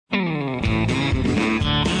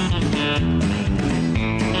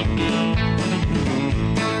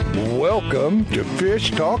Welcome to Fish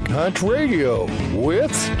Talk Hunt Radio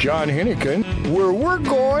with John Hennigan, where we're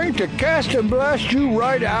going to cast and blast you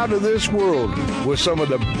right out of this world with some of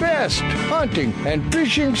the best hunting and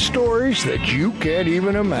fishing stories that you can't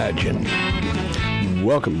even imagine.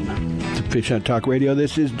 Welcome to Fish Hunt Talk Radio.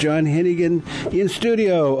 This is John Hennigan in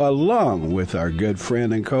studio, along with our good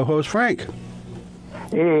friend and co-host, Frank.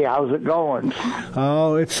 Hey, how's it going?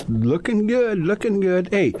 Oh, it's looking good, looking good.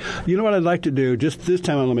 Hey, you know what I'd like to do? Just this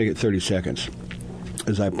time, I'm going to make it 30 seconds.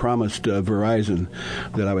 As I promised Verizon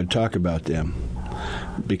that I would talk about them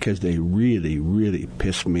because they really, really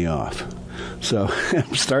pissed me off. So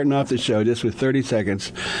I'm starting off the show just with 30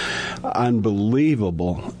 seconds.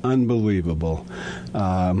 Unbelievable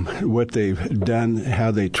what they've done,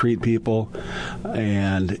 how they treat people.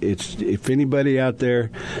 And if anybody out there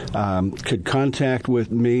could contact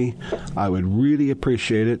with me, I would really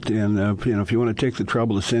appreciate it. And if you want to take the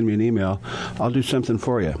trouble to send me an email, I'll do something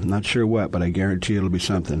for you. I'm not sure what, but I guarantee it'll be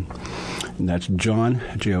something. And that's John,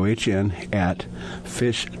 John, at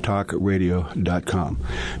fishtalkradio.com.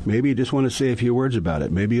 Maybe you just want to say a few words about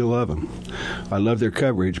it. Maybe you love them. I love their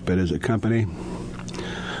coverage, but as a company,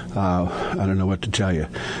 I don't know what to tell you.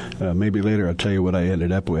 Maybe later I'll tell you what I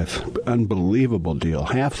ended up with. Unbelievable deal.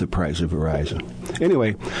 Half the price of Verizon.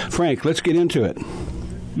 Anyway, Frank, let's get into it.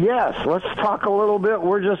 Yes, let's talk a little bit.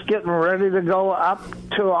 We're just getting ready to go up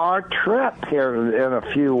to our trip here in a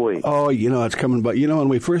few weeks. Oh, it's coming. But, when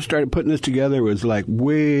we first started putting this together, it was like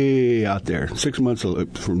way out there, 6 months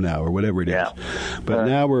from now or whatever it is. But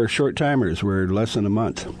now we're short timers. We're less than a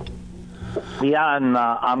month. Yeah, and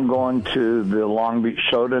I'm going to the Long Beach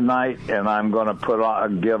show tonight, and I'm going to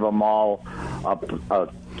give them all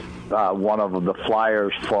one of the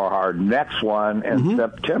flyers for our next one in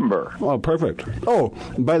September. Oh, perfect. Oh,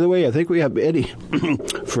 by the way, I think we have Eddie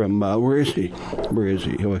from where is he?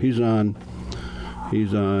 Well, he's on here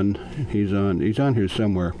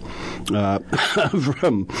somewhere.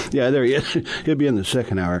 There he is. He'll be in the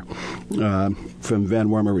second hour. From Van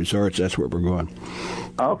Wormer Resorts, that's where we're going.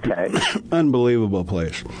 Okay. Unbelievable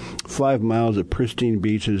place. 5 miles of pristine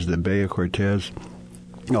beaches, the Bay of Cortez.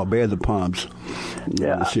 No, Bay of the Palms.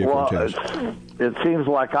 Yeah, it seems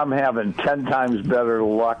like I'm having 10 times better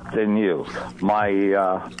luck than you.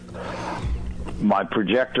 My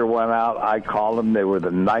projector went out. I called them. They were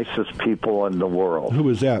the nicest people in the world. Who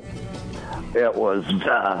was that? It was,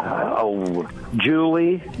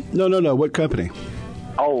 Julie. No. What company?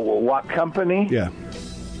 Oh, what company? Yeah.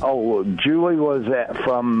 Oh, Julie was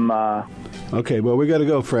from... Okay, well, we got to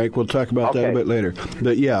go, Frank. We'll talk about that a bit later.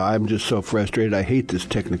 But, yeah, I'm just so frustrated. I hate this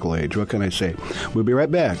technical age. What can I say? We'll be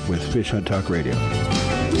right back with Fish Hunt Talk Radio.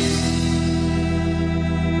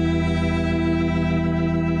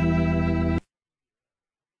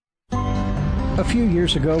 A few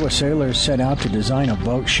years ago, a sailor set out to design a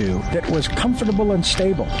boat shoe that was comfortable and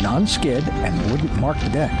stable, non-skid, and wouldn't mark the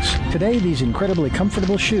decks. Today, these incredibly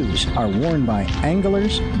comfortable shoes are worn by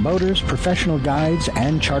anglers, boaters, professional guides,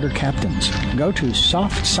 and charter captains. Go to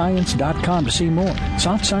SoftScience.com to see more.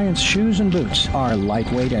 Soft Science shoes and boots are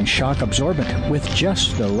lightweight and shock absorbent with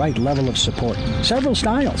just the right level of support. Several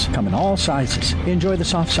styles come in all sizes. Enjoy the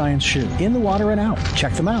Soft Science shoe in the water and out.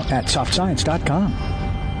 Check them out at SoftScience.com.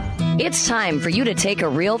 It's time for you to take a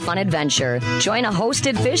real fun adventure. Join a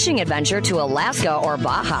hosted fishing adventure to Alaska or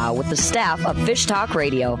Baja with the staff of Fish Talk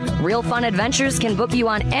Radio. Real Fun Adventures can book you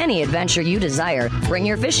on any adventure you desire. Bring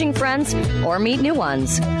your fishing friends or meet new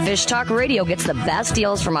ones. Fish Talk Radio gets the best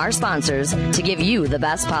deals from our sponsors to give you the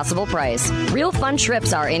best possible price. Real Fun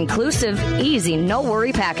trips are inclusive, easy,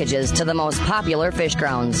 no-worry packages to the most popular fish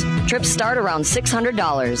grounds. Trips start around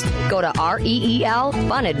 $600. Go to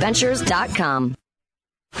REELFunadventures.com.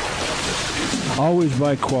 Always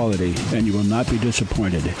buy quality, and you will not be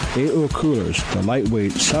disappointed. AO Coolers, the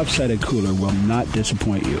lightweight, soft-sided cooler, will not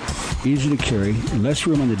disappoint you. Easy to carry, less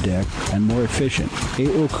room on the deck, and more efficient.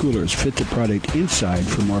 AO Coolers fit the product inside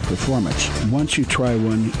for more performance. Once you try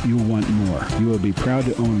one, you'll want more. You will be proud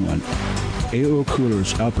to own one. AO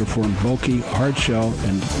Coolers outperform bulky, hard shell,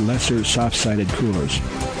 and lesser soft-sided coolers.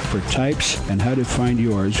 For types and how to find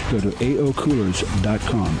yours, go to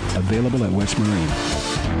aocoolers.com. Available at West Marine.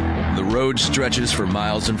 The road stretches for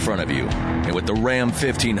miles in front of you, and with the Ram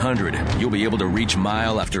 1500, you'll be able to reach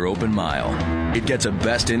mile after open mile. It gets a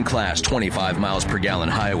best-in-class 25 miles per gallon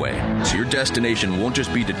highway, so your destination won't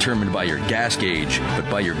just be determined by your gas gauge, but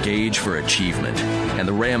by your gauge for achievement. And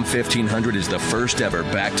the Ram 1500 is the first ever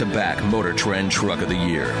back-to-back Motor Trend Truck of the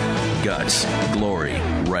Year. Guts, glory,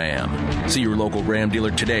 Ram. See your local Ram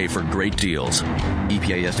dealer today for great deals.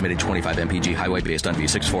 EPA estimated 25 mpg highway based on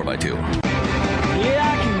V6 4x2. Yeah,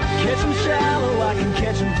 I can catch them shallow, I can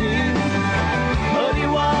catch them deep. Muddy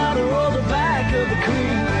water or the back. of the creek.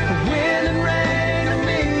 Wind and rain to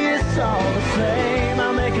me, it's all the same.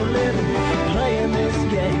 I make a living playing this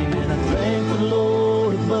game, and I thank the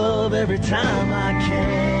Lord above every time I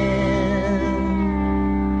can.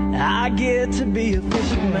 I get to be a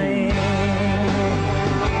fishing man.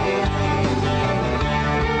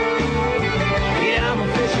 Yeah, I'm a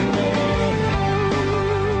fishing man.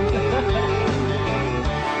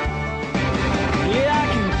 Yeah, I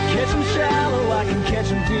can catch them shallow, I can catch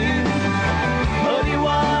them deep. Muddy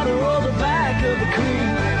water or the back of the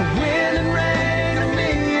creek. Wind and rain to me,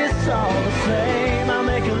 it's all the same. I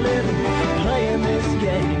make a living playing this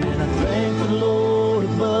game, and I thank the Lord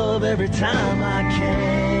above every time I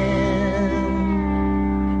can.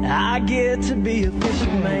 I get to be a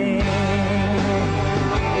fishing man.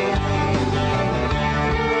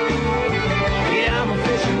 Yeah, I'm a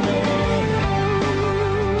fishing man.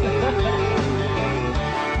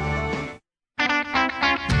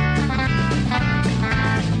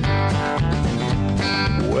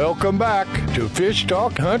 Welcome back to Fish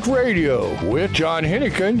Talk Hunt Radio with John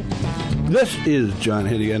Hennigan. This is John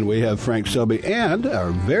Hennigan. We have Frank Selby and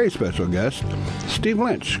our very special guest, Steve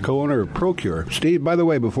Lynch, co-owner of Procure. Steve, by the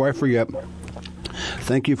way, before I forget,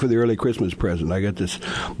 thank you for the early Christmas present. I got this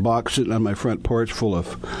box sitting on my front porch full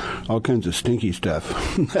of all kinds of stinky stuff.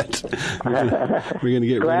 We're going to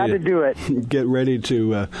get glad ready to do it. Get ready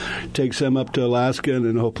to take some up to Alaska and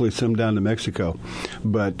then hopefully some down to Mexico.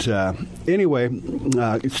 But anyway,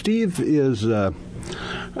 Steve is, I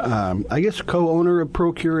guess, co-owner of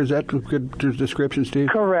Procure. Is that a good description, Steve?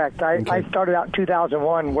 Correct. I started out in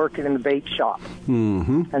 2001 working in the bait shop,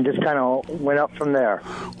 and just kind of went up from there.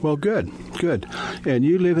 Well, good. And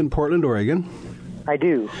you live in Portland, Oregon? I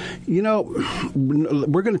do. You know,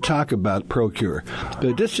 we're going to talk about Procure,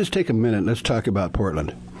 but let's just take a minute and let's talk about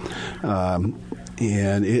Portland. And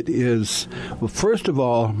it is, well, first of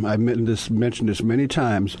all, I've mentioned this many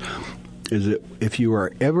times, is that if you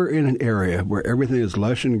are ever in an area where everything is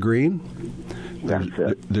lush and green,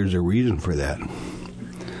 there's a reason for that.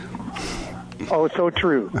 Oh, so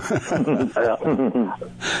true.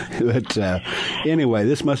 But anyway,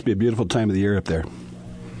 this must be a beautiful time of the year up there.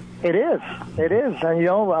 It is. And, you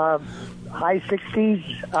know, high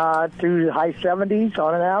 60s through high 70s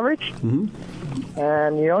on an average. Mm-hmm.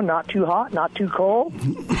 And, you know, not too hot, not too cold.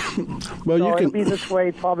 Well, so you can it'll be this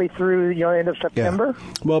way probably through, you know, end of September.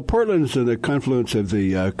 Yeah. Well, Portland's the confluence of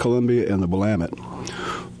the Columbia and the Willamette.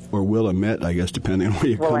 Or Willamette, I guess, depending on where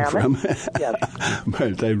you come from. Yes.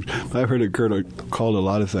 But I've heard it called a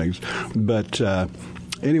lot of things. But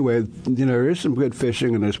anyway, you know, there is some good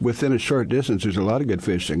fishing, and within a short distance, there's a lot of good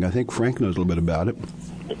fishing. I think Frank knows a little bit about it.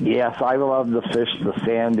 Yes, I love the fish, the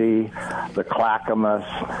sandy, the clackamas,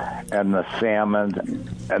 and the salmon,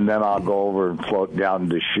 and then I'll go over and float down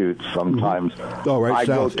to Deschutes sometimes. Mm-hmm. Oh, right, I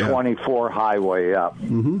south, go 24 highway up.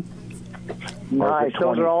 Mm-hmm. Nice.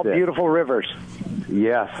 Those are all beautiful rivers.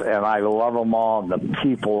 Yes, and I love them all. The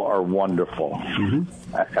people are wonderful.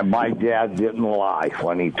 Mm-hmm. And my dad didn't lie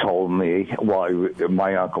when he told me, well,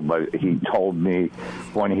 my uncle, but he told me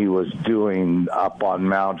when he was doing up on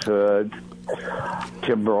Mount Hood,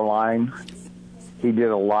 Timberline, he did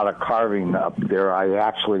a lot of carving up there. I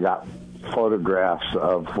actually got photographs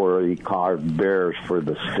of where he carved bears for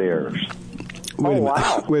the stairs.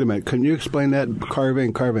 Wow. Wait a minute. Can you explain that?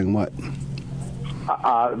 Carving what?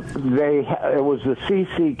 It was the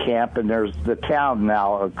CC camp, and there's the town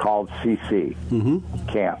now called CC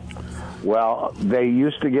camp. Well, they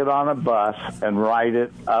used to get on a bus and ride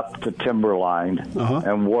it up to Timberline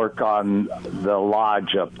and work on the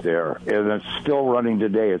lodge up there. And it's still running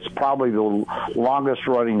today. It's probably the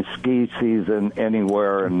longest-running ski season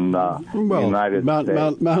anywhere in the United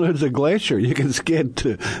States. Mount Hood's a glacier. You can ski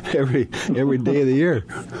to every day of the year.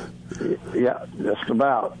 Yeah, just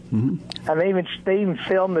about. Mm-hmm. And they even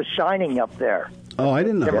filmed The Shining up there. Oh, I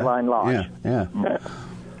didn't know Timberline that. Lodge. Yeah.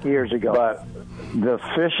 Years ago. But the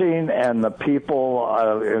fishing and the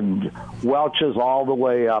people in Welch's all the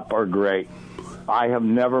way up are great. I have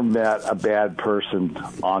never met a bad person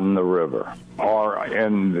on the river or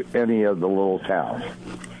in any of the little towns.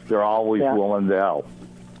 They're always willing to help.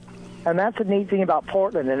 And that's the neat thing about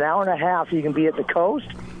Portland. An hour and a half, you can be at the coast,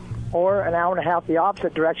 or an hour and a half the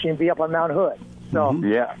opposite direction, you can be up on Mount Hood. So,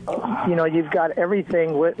 you know, you've got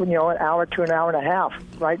everything with, you know, an hour to an hour and a half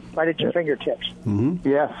right at your fingertips. Mm-hmm.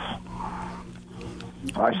 Yes.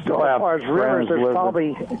 I still have as far as rivers, there's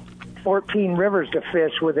probably 14 rivers to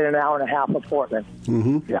fish within an hour and a half of Portland.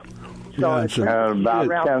 Mm-hmm. Yeah. So it's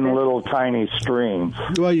about 10 little tiny streams.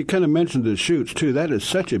 Well, you kind of mentioned the Deschutes, too. That is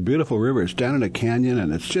such a beautiful river. It's down in a canyon,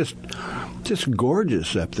 and it's just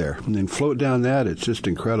gorgeous up there. And then float down that, it's just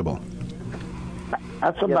incredible.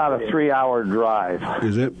 That's about a 3-hour drive.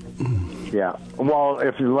 Is it? Yeah. Well,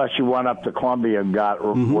 unless you went up to Columbia and got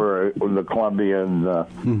where the Columbia and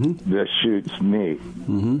the chutes meet.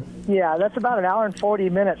 Yeah, that's about an hour and 40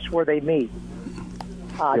 minutes where they meet.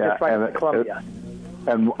 Just right in Columbia.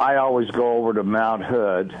 And I always go over to Mount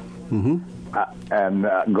Hood and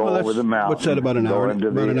go over the mountain. What's that, about an hour?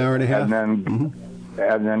 About an hour and a half?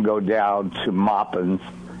 And then go down to Maupin,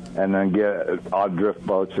 and then get on drift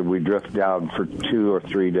boats, and we drift down for 2 or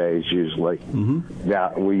 3 days usually.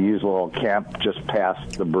 We use a little camp just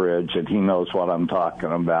past the bridge, and he knows what I'm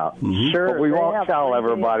talking about. Sure, but we won't tell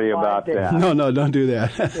everybody about that. No, don't do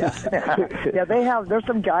that. There's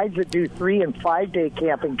some guides that do 3 and 5 day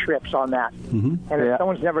camping trips on that. And if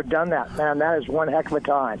someone's never done that, man, that is one heck of a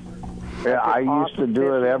time. Yeah, I used to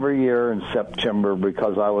do it every year in September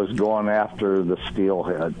because I was going after the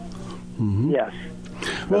steelhead. Yes.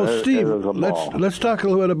 Well, Steve, let's talk a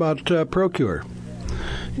little bit about ProCure.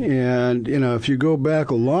 And, if you go back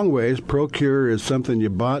a long ways, ProCure is something you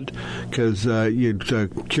bought because you'd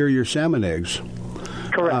cure your salmon eggs.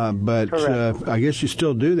 Correct. But I guess you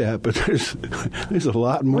still do that, but there's a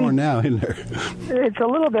lot more now, isn't there? It's a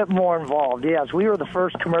little bit more involved, yes. We were the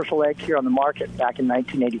first commercial egg cure on the market back in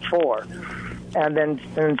 1984. And then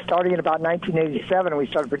starting in about 1987, we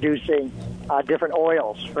started producing different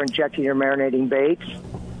oils for injecting your marinating baits,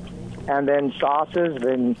 and then sauces,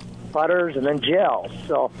 then butters, and then gels.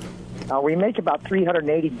 So we make about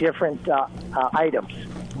 380 different items.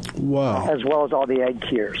 Wow. As well as all the egg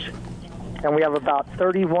cures. And we have about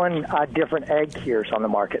 31 different egg cures on the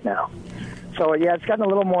market now. So, it's gotten a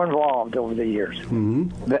little more involved over the years.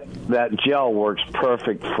 That gel works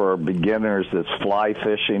perfect for beginners that's fly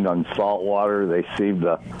fishing on saltwater. They seem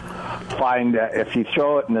to find that if you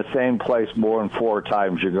throw it in the same place more than 4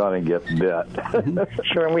 times, you're going to get bit.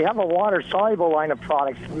 Sure, and we have a water-soluble line of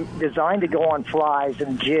products designed to go on flies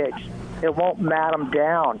and jigs. It won't mat them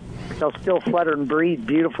down. They'll still flutter and breathe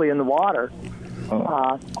beautifully in the water.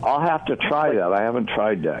 I'll have to try that. I haven't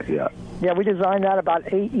tried that yet. Yeah, we designed that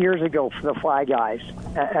about 8 years ago for the fly guys,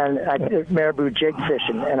 and I did marabou jig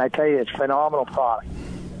fishing, and I tell you, it's a phenomenal product.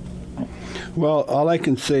 Well, all I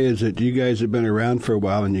can say is that you guys have been around for a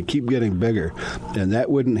while, and you keep getting bigger, and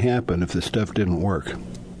that wouldn't happen if the stuff didn't work.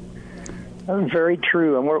 That's very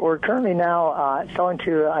true, and we're currently now selling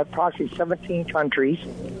to approximately 17 countries,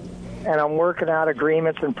 and I'm working out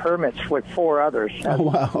agreements and permits with 4 others. Oh,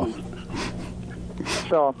 wow.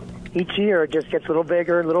 So each year it just gets a little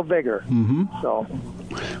bigger. So,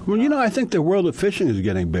 well, I think the world of fishing is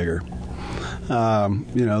getting bigger.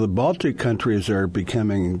 The Baltic countries are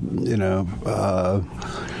becoming,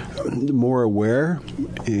 more aware,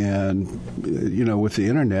 and with the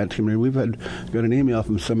internet. I mean, we've got an email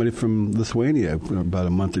from somebody from Lithuania about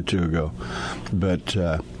a month or 2 ago, but.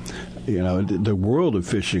 The world of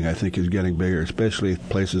fishing, I think, is getting bigger, especially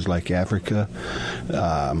places like Africa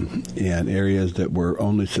and areas that were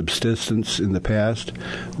only subsistence in the past,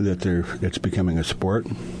 it's becoming a sport.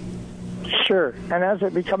 Sure. And as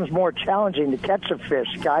it becomes more challenging to catch a fish,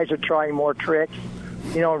 guys are trying more tricks,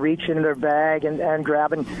 reach into their bag and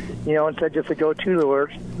grabbing, instead of just the go-to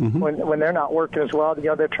lures. When they're not working as well,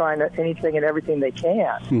 they're trying anything and everything they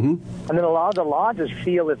can. And then a lot of the lodges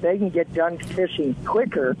feel that they can get done fishing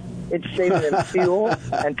quicker, it's saving them fuel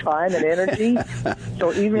and time and energy.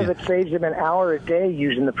 So even if it saves them an hour a day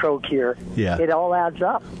using the ProCure, it all adds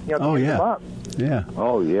up. Yeah.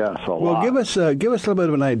 Oh, yes, a lot. Well, give us a little bit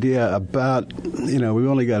of an idea about, we've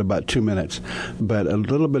only got about 2 minutes, but a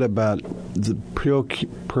little bit about the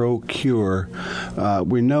ProCure.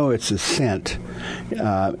 We know it's a scent,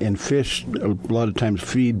 and fish a lot of times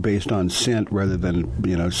feed based on scent rather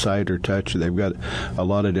than, sight or touch. They've got a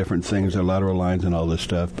lot of different things, their lateral lines and all this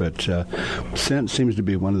stuff, but scent seems to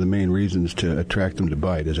be one of the main reasons to attract them to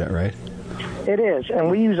bite. Is that right? It is,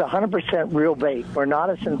 and we use 100% real bait. We're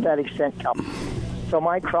not a synthetic scent company. So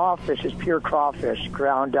my crawfish is pure crawfish,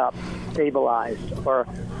 ground up, stabilized, or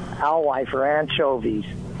alewife or anchovies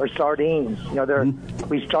or sardines.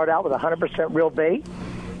 We start out with 100% real bait.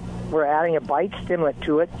 We're adding a bite stimulant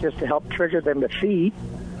to it just to help trigger them to feed.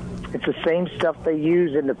 It's the same stuff they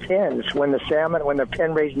use in the pens when they're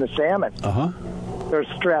pen raising the salmon. They're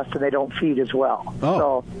stressed and they don't feed as well.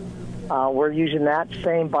 So we're using that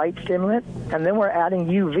same bite stimulant, and then we're adding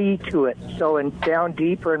UV to it. So down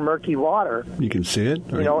deep or in murky water, you can see it.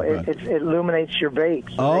 It illuminates your bait.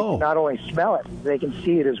 So they can not only smell it, they can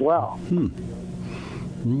see it as well.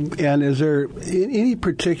 And is there any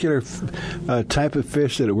particular type of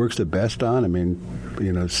fish that it works the best on? I mean,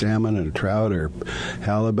 salmon and trout or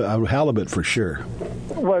halibut. Halibut for sure.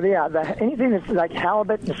 Well, yeah, anything that's like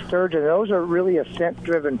halibut and sturgeon, those are really a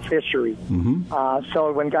scent-driven fishery. Mm-hmm.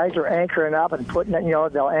 So when guys are anchoring up and putting it,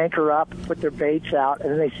 they'll anchor up, put their baits out,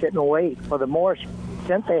 and then they sit and wait. Well, the more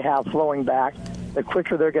scent they have flowing back, the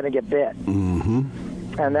quicker they're going to get bit. Mm-hmm.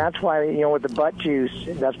 And that's why, with the butt juice,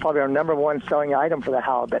 that's probably our number one selling item for the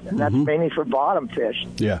halibut, and that's mainly for bottom fish.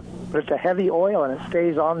 Yeah. But it's a heavy oil, and it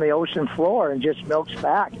stays on the ocean floor and just milks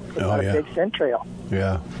back. It's not a big scent trail.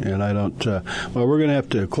 Yeah, and I don't... well, we're going to have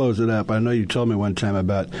to close it up. I know you told me one time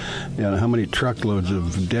about how many truckloads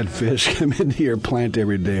of dead fish come into your plant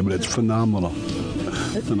every day, but it's phenomenal.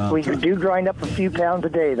 We do grind up a few pounds a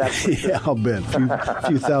day. That's for sure. Yeah, I'll bet. A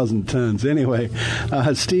few thousand tons. Anyway,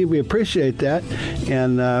 Steve, we appreciate that,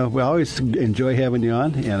 and we always enjoy having you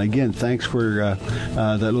on. And again, thanks for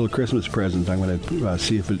that little Christmas present. I'm going to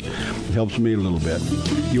see if it helps me a little bit.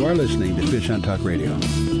 You are listening to Fish Hunt Talk Radio.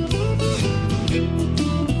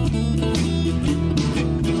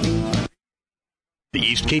 The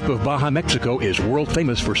East Cape of Baja, Mexico is world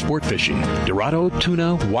famous for sport fishing. Dorado,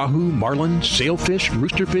 tuna, wahoo, marlin, sailfish,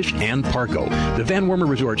 roosterfish, and pargo. The Van Wormer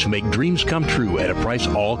Resorts make dreams come true at a price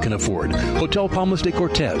all can afford. Hotel Palmas de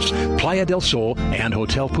Cortez, Playa del Sol, and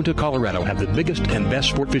Hotel Punta Colorado have the biggest and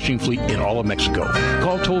best sport fishing fleet in all of Mexico.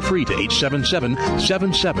 Call toll-free to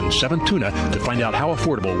 877-777-TUNA to find out how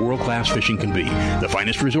affordable world-class fishing can be. The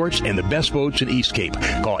finest resorts and the best boats in East Cape.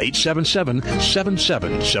 Call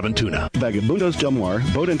 877-777-TUNA. Vagabundos Del Mar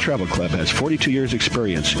Boat and Travel Club has 42 years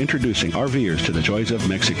experience introducing RVers to the joys of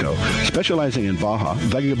Mexico. Specializing in Baja,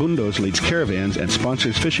 Vagabundos leads caravans and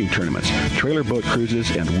sponsors fishing tournaments, trailer boat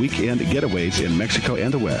cruises, and weekend getaways in Mexico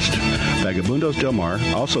and the West. Vagabundos Del Mar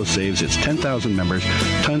also saves its 10,000 members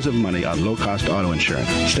tons of money on low-cost auto insurance.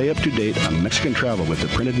 Stay up to date on Mexican travel with the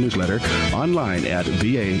printed newsletter online at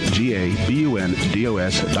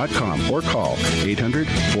vagabundos.com or call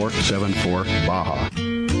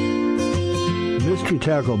 800-474-BAJA. Mystery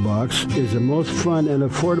Tackle Box is the most fun and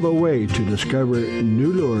affordable way to discover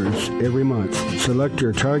new lures every month. Select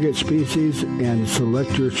your target species and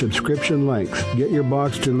select your subscription length. Get your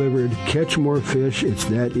box delivered. Catch more fish. It's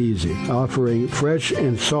that easy. Offering fresh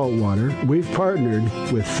and salt water, we've partnered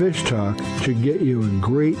with Fish Talk to get you a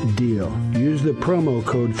great deal. Use the promo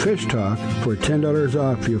code Fish Talk for $10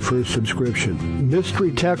 off your first subscription.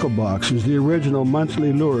 Mystery Tackle Box is the original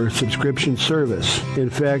monthly lure subscription service. In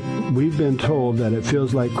fact, we've been told that it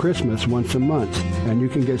feels like Christmas once a month, and you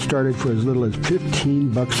can get started for as little as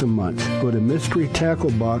 $15 a month. Go to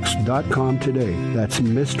MysteryTackleBox.com today. That's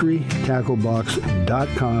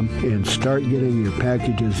MysteryTackleBox.com and start getting your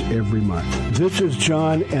packages every month. This is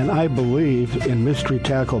John, and I believe in Mystery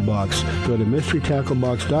Tackle Box. Go to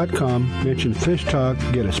MysteryTackleBox.com, mention Fish Talk,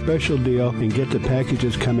 get a special deal, and get the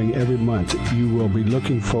packages coming every month. You will be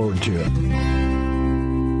looking forward to it.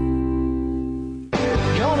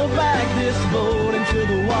 This boat into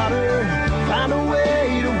the water, find a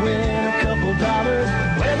way to win a couple dollars.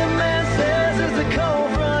 Weatherman says there's a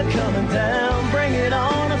cold front coming down. Bring it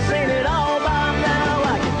on, I've seen it all by now.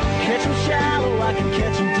 I can catch them shallow, I can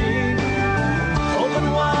catch them deep.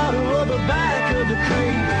 Open water or the back of the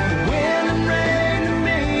creek. Wind and rain to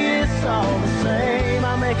me, it's all the same.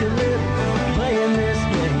 I make a living playing this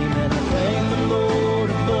game, and I thank the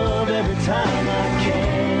Lord above every time I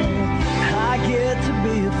can. I get to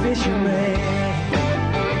be a fisherman,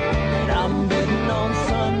 and I'm betting on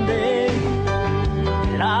Sunday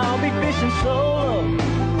that I'll be fishing solo,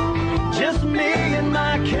 just me and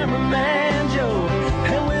my cameraman Joe,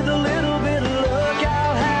 and with a little bit of luck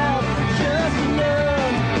I'll have just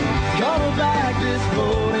enough. Gonna back this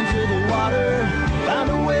boat into the water, find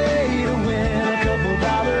a way to win a couple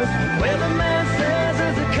dollars. Weatherman says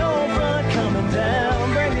there's a cold front coming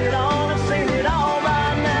down. Bring it on, I've seen it all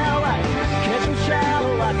by now. I can catch them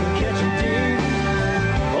shallow, I can catch them deep.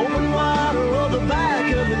 Open water or the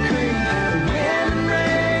back of the creek. Wind and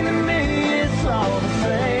rain to me, it's all the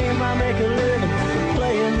same. I make a living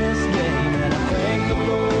playing this game, and I thank the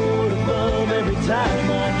Lord above every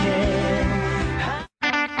time I can.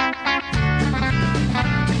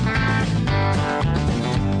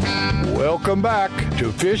 Welcome back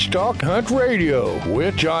to Fish Talk Hunt Radio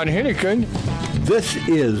with John Hennigan. This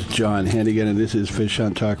is John Hennigan, and this is Fish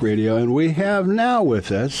Hunt Talk Radio, and we have now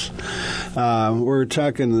with us, we're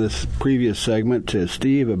talking this previous segment to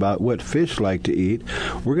Steve about what fish like to eat.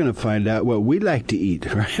 We're going to find out what we like to eat,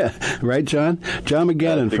 right, John? John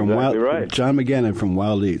McGannon from John McGannon from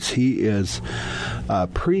Wild Eats. He is a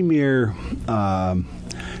premier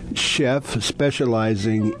chef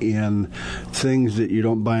specializing in things that you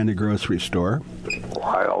don't buy in the grocery store.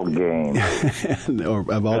 Wild game. Or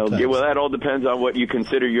of all types. Well, that all depends on what you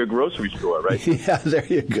consider your grocery store, right? Yeah, there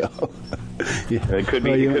you go. Yeah. It could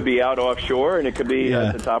be out offshore, and it could be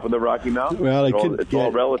at the top of the Rocky Mountains. Well, it's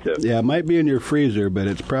all relative. Yeah, it might be in your freezer, but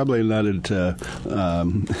it's probably not at the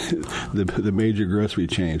major grocery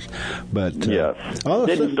chains. But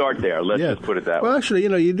didn't start there. Let's just put it that way. Well, actually,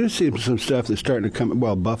 you do see some stuff that's starting to come.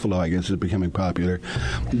 Well, buffalo, I guess, is becoming popular,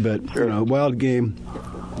 but wild game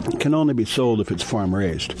can only be sold if it's farm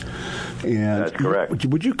raised. And that's correct.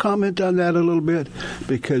 Would you comment on that a little bit?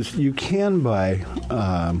 Because you can buy,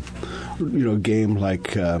 game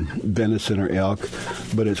like venison or elk,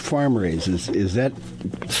 but it's farm raised. Is that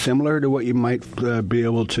similar to what you might be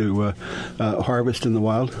able to harvest in the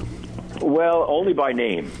wild? Well, only by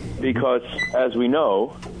name, because as we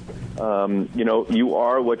know, you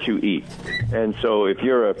are what you eat. And so if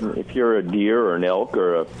you're a deer or an elk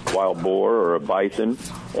or a wild boar or a bison,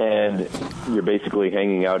 and you're basically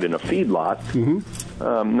hanging out in a feedlot,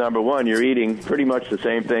 number one, you're eating pretty much the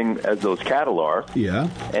same thing as those cattle are. Yeah.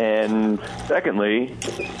 And secondly,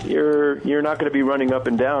 you're not going to be running up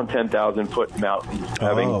and down 10,000-foot mountains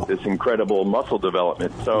having this incredible muscle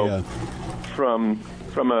development. So from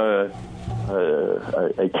a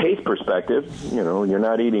taste perspective, you're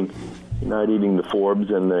not eating the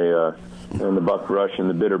forbs and the buckbrush and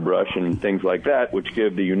the bitterbrush and things like that, which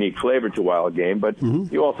give the unique flavor to wild game. But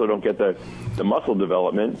you also don't get the muscle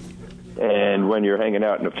development. And when you're hanging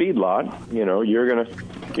out in a feedlot, you're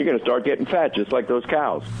gonna start getting fat just like those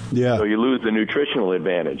cows. Yeah. So you lose the nutritional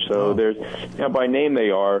advantage. So there's by name they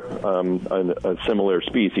are a similar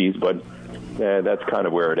species, but that's kind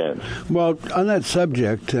of where it ends. Well, on that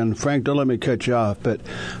subject, and Frank, don't let me cut you off, but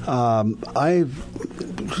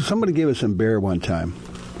somebody gave us some bear one time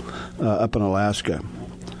up in Alaska.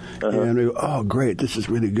 And we go, great, this is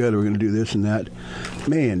really good. We're going to do this and that.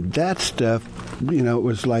 Man, that stuff, it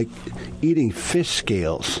was like eating fish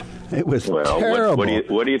scales. It was terrible.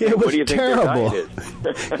 What do you think terrible. their diet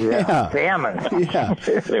is? Salmon. Yeah.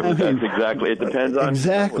 That's exactly. It depends on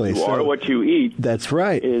exactly. What you are, what you eat. That's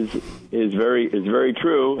right. Is very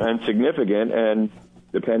true and significant, and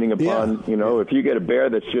depending upon if you get a bear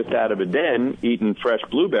that's just out of a den eating fresh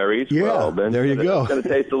blueberries, then there you go. It's going to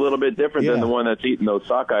taste a little bit different than the one that's eating those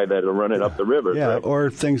sockeye that are running up the river. Yeah, right? Or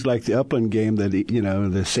things like the upland game that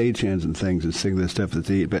the sage hens and things and the stuff that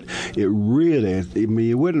they eat. But it really,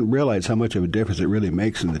 you wouldn't realize how much of a difference it really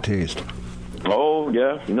makes in the taste. Oh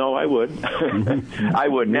yeah, I would. I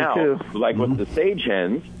would now, like with the sage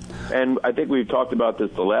hens. And I think we've talked about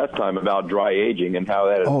this the last time about dry aging and how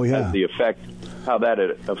that has the effect, how that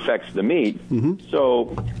affects the meat.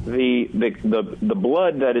 So the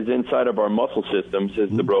blood that is inside of our muscle systems is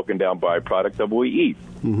the broken down byproduct of what we eat.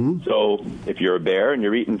 So if you're a bear and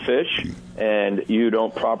you're eating fish and you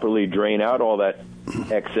don't properly drain out all that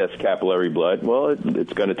excess capillary blood, well,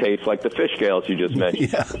 it's going to taste like the fish scales you just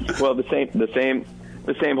mentioned. Well, the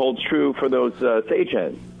same holds true for those sage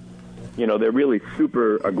hens. They're really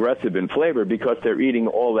super aggressive in flavor because they're eating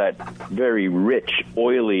all that very rich,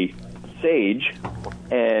 oily sage.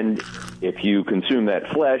 And if you consume that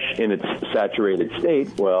flesh in its saturated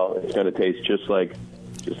state, well, it's going to taste just like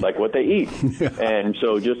what they eat. And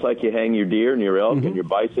so just like you hang your deer and your elk and your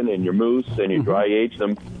bison and your moose and you dry age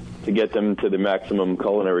them to get them to the maximum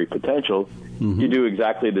culinary potential, you do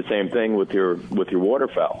exactly the same thing with your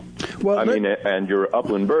waterfowl. And your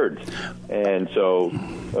upland birds. And so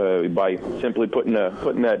by simply putting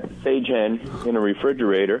that sage hen in a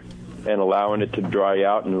refrigerator and allowing it to dry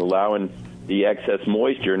out and allowing the excess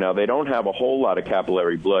moisture. Now, they don't have a whole lot of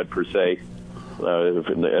capillary blood per se,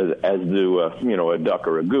 as do a duck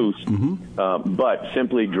or a goose. But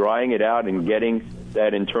simply drying it out and getting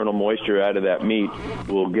that internal moisture out of that meat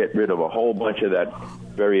will get rid of a whole bunch of that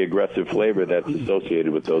very aggressive flavor that's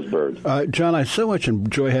associated with those birds. John, I so much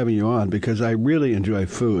enjoy having you on because I really enjoy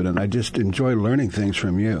food, and I just enjoy learning things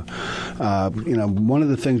from you. One of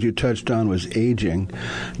the things you touched on was aging.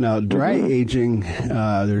 Now, dry aging,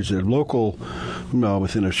 there's a local,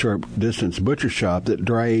 within a short distance, butcher shop that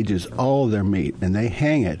dry ages all of their meat, and they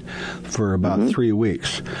hang it for about 3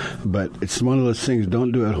 weeks. But it's one of those things,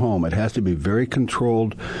 don't do at home. It has to be very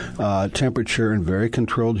controlled temperature and very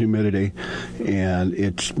controlled humidity, and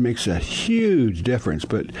it makes a huge difference,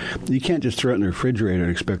 but you can't just throw it in the refrigerator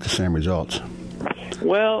and expect the same results.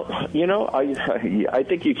 Well, I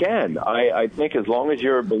think you can. I think as long as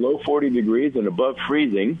you're below 40 degrees and above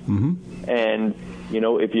freezing, and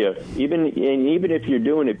if you even if you're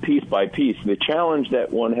doing it piece by piece, the challenge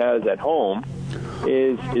that one has at home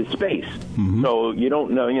is space. So you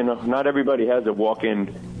don't know, not everybody has a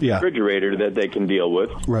walk-in refrigerator that they can deal with.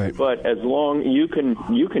 Right. But as long you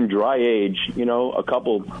can dry age, a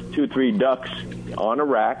couple, 2-3 ducks on a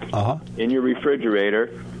rack in your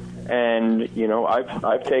refrigerator. And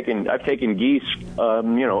I've taken geese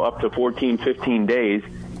up to 14-15 days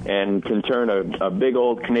and can turn a big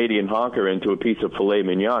old Canadian honker into a piece of filet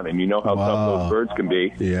mignon, and you know how tough those birds can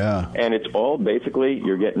be. Yeah. And it's all basically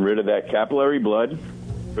you're getting rid of that capillary blood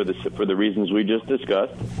for the reasons we just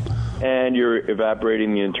discussed, and you're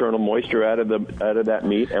evaporating the internal moisture out of that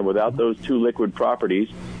meat, and without those two liquid properties,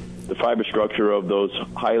 the fiber structure of those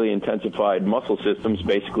highly intensified muscle systems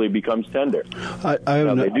basically becomes tender.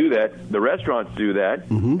 They do that. The restaurants do that,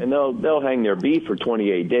 and they'll hang their beef for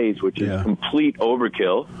 28 days, which is complete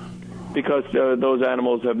overkill, because those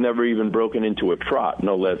animals have never even broken into a trot,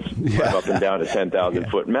 no less drive up and down a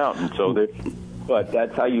 10,000-foot mountain. So, but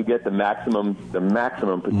that's how you get the maximum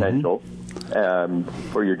potential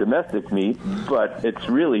for your domestic meat. But it's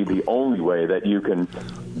really the only way that you can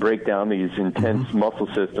break down these intense muscle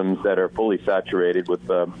systems that are fully saturated with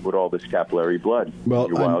all this capillary blood. Well,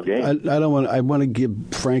 your wild game. I want to give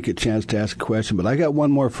Frank a chance to ask a question, but I got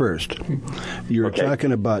one more first. You were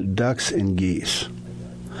talking about ducks and geese.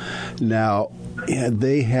 Now,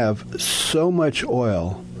 they have so much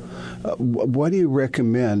oil. What do you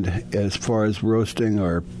recommend as far as roasting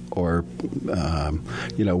or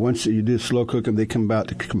once you do slow cook them, they come out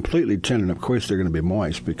completely tender. And of course, they're going to be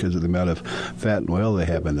moist because of the amount of fat and oil they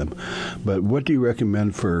have in them. But what do you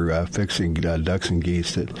recommend for fixing ducks and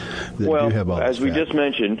geese that do have all this as we fat? just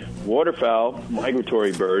mentioned, waterfowl,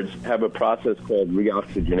 migratory birds, have a process called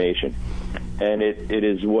reoxygenation. And it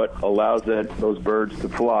is what allows those birds to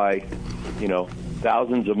fly,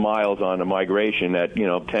 thousands of miles on a migration at,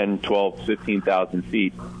 10, 12, 15,000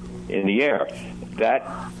 feet in the air. That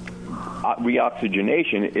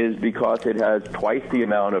reoxygenation is because it has twice the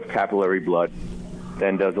amount of capillary blood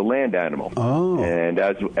than does a land animal. Oh. And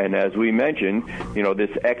as we mentioned,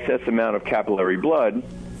 this excess amount of capillary blood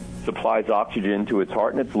supplies oxygen to its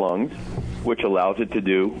heart and its lungs, which allows it to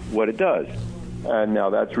do what it does. And now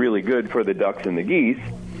that's really good for the ducks and the geese.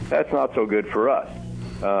 That's not so good for us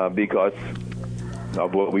because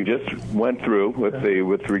of what we just went through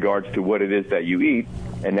with regards to what it is that you eat.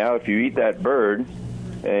 And now if you eat that bird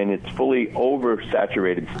and it's fully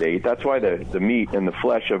oversaturated state, that's why the meat and the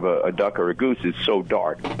flesh of a duck or a goose is so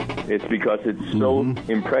dark. It's because it's so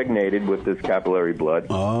impregnated with this capillary blood.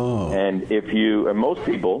 Oh. And most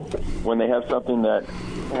people, when they have something that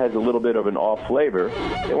has a little bit of an off flavor,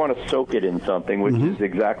 they want to soak it in something, which is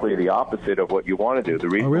exactly the opposite of what you want to do. The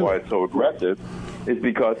reason why it's so aggressive is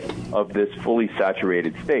because of this fully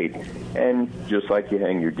saturated state. And just like you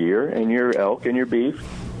hang your deer and your elk and your beef,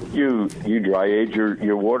 you dry age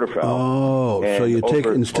your waterfowl. Oh, so you take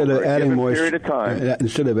instead of adding moisture, period of time,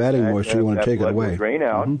 moisture, you want to take it away. Will drain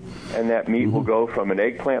out, and that meat will go from an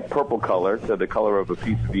eggplant purple color to the color of a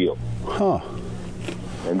piece of veal. Huh.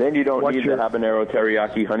 And then you don't need the habanero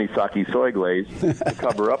teriyaki honey sake soy glaze to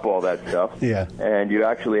cover up all that stuff. Yeah. And you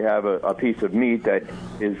actually have a piece of meat that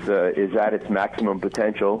is at its maximum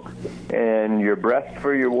potential. And your breast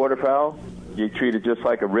for your waterfowl, you treat it just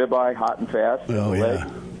like a ribeye, hot and fast. Oh, yeah.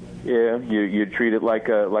 Leg. Yeah, you treat it like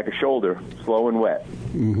a shoulder, slow and wet.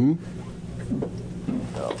 Mm-hmm.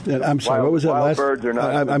 I'm sorry. What was that last? Birds are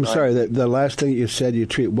not. I'm sorry. The last thing you said, you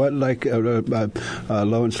treat what like low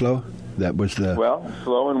and slow? That was the. Well,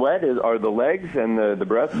 slow and wet are the legs, and the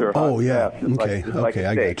breasts are hot and fast. Okay. Like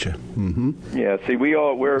I got you. Mm-hmm. Yeah. See,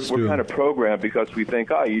 we're kind of programmed because we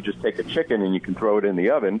think, you just take a chicken and you can throw it in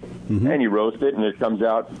the oven, and you roast it, and it comes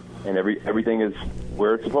out, and everything is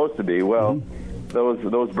where it's supposed to be. Well,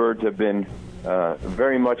 those birds have been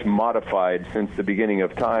very much modified since the beginning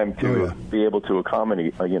of time to be able to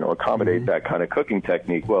accommodate that kind of cooking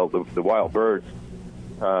technique. Well, the wild birds,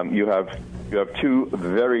 you have two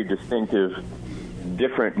very distinctive,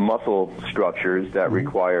 different muscle structures that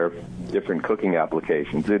require different cooking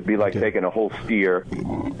applications. It'd be like taking a whole steer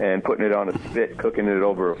and putting it on a spit, cooking it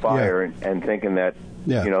over a fire, and thinking that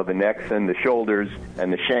the necks and the shoulders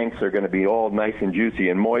and the shanks are going to be all nice and juicy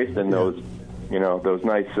and moist, and those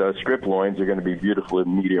nice strip loins are going to be beautiful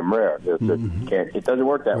and medium rare. It doesn't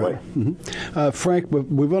work that way. Frank,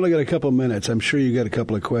 we've only got a couple of minutes. I'm sure you got a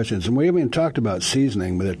couple of questions. And we haven't even talked about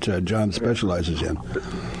seasoning that John specializes in.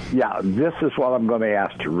 Yeah, this is what I'm going to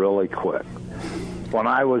ask you really quick. When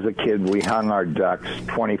I was a kid, we hung our ducks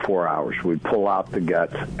 24 hours. We'd pull out the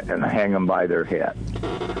guts and hang them by their head.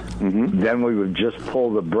 Then we would just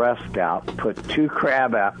pull the breast out, put 2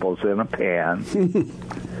 crab apples in a pan,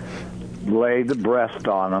 lay the breast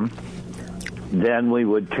on them. Then we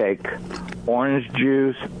would take orange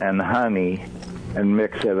juice and honey and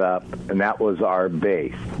mix it up, and that was our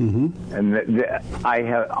base. Mm-hmm. And I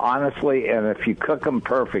have, honestly, and if you cook them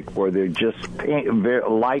perfect, where they're just pink, very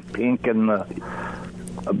light pink in the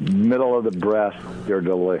middle of the breast, they're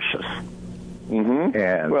delicious. Mm-hmm.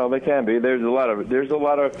 And well, they can be. There's a lot of the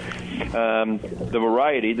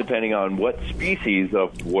variety, depending on what species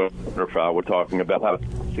of waterfowl we're talking about, have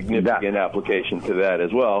significant application to that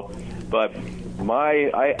as well. But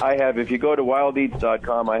I have, if you go to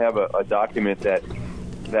wildeats.com, I have a document that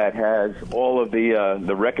has all of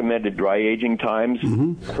the recommended dry aging times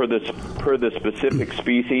per the specific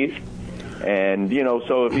species, and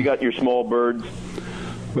so if you got your small birds,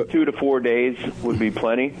 2 to 4 days would be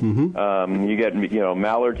plenty. You get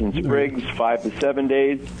mallards and sprigs 5 to 7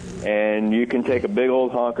 days, and you can take a big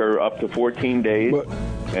old honker up to 14 days.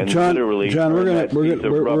 And John, turn that piece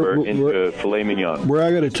of rubber into filet mignon. We're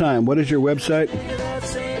out of time. What is your website?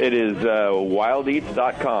 It is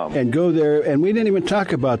wildeats.com. And go there. And we didn't even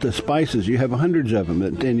talk about the spices. You have hundreds of them,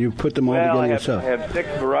 and you put them all together yourself. I have 6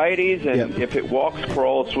 varieties, and if it walks,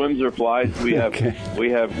 crawls, swims, or flies, we have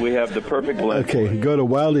the perfect blend. Okay, go to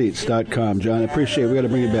wildeats.com, John. I appreciate it. We got to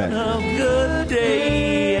bring it back. Good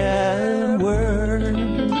day at work.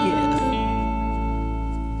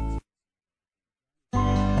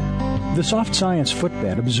 The Soft Science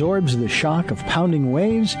footbed absorbs the shock of pounding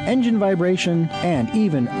waves, engine vibration, and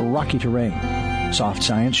even rocky terrain. Soft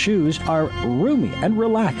Science shoes are roomy and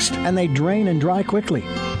relaxed, and they drain and dry quickly.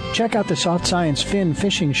 Check out the Soft Science Fin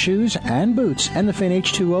fishing shoes and boots and the Fin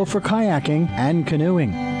H2O for kayaking and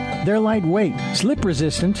canoeing. They're lightweight,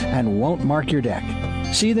 slip-resistant, and won't mark your deck.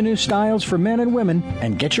 See the new styles for men and women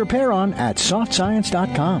and get your pair on at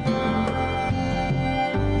softscience.com.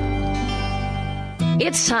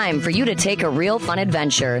 It's time for you to take a real fun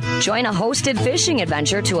adventure. Join a hosted fishing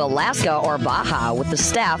adventure to Alaska or Baja with the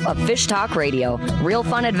staff of Fish Talk Radio. Real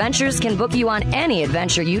Fun Adventures can book you on any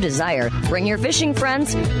adventure you desire. Bring your fishing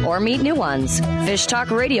friends or meet new ones. Fish Talk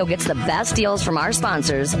Radio gets the best deals from our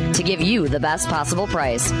sponsors to give you the best possible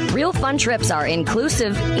price. Real Fun trips are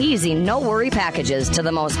inclusive, easy, no-worry packages to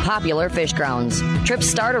the most popular fish grounds. Trips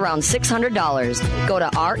start around $600. Go to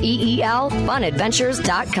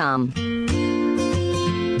REELFunadventures.com.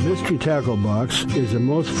 Mystery Tackle Box is the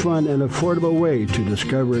most fun and affordable way to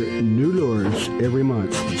discover new lures every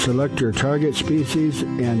month. Select your target species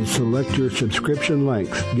and select your subscription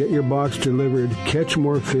length. Get your box delivered. Catch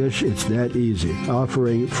more fish. It's that easy.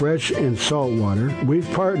 Offering fresh and salt water,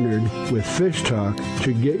 we've partnered with Fish Talk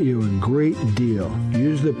to get you a great deal.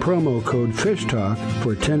 Use the promo code Fish Talk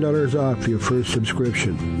for $10 off your first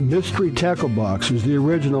subscription. Mystery Tackle Box is the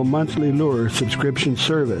original monthly lure subscription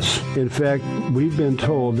service. In fact, we've been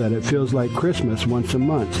told that it feels like Christmas once a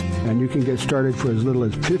month, and you can get started for as little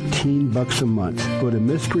as $15 a month. Go to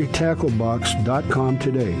MysteryTackleBox.com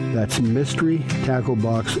today. That's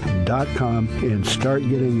MysteryTackleBox.com and start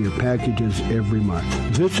getting your packages every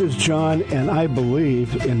month. This is John, and I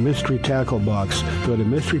believe in Mystery Tackle Box. Go to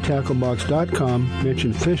MysteryTackleBox.com,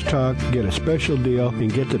 mention Fish Talk, get a special deal,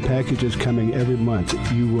 and get the packages coming every month.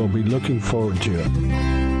 You will be looking forward to it.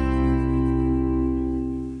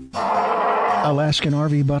 Alaskan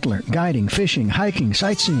RV Butler. Guiding, fishing, hiking,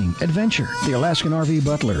 sightseeing, adventure. The Alaskan RV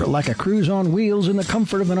Butler. Like a cruise on wheels in the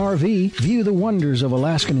comfort of an RV. View the wonders of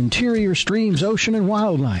Alaskan interior, streams, ocean, and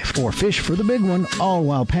wildlife. Or fish for the big one, all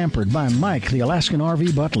while pampered by Mike, the Alaskan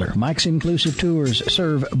RV Butler. Mike's inclusive tours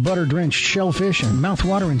serve butter-drenched shellfish and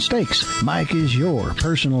mouth-watering steaks. Mike is your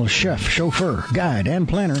personal chef, chauffeur, guide, and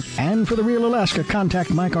planner. And for the real Alaska,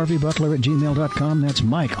 contact Mike RV Butler at gmail.com. That's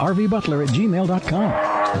Mike RV Butler at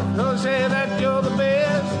gmail.com. Don't say that you're the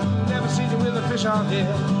best. Never seen you with a fish on head.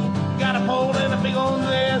 Got a pole and a big old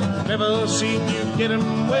net. Never seen you get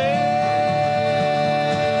 'em wet.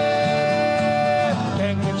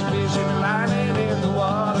 Can't get your fish in the line and in the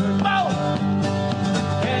water. Oh!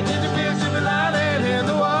 Can't get your fish in the line and in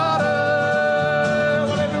the water.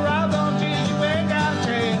 Well, if you're out on G, you ain't got a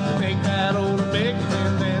chance to take that old big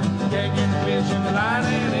fin then. Can't get your fish in the line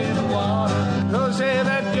and in the water. Don't say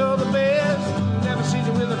that you're the best. Never seen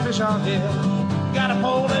you with a fish on head. Got a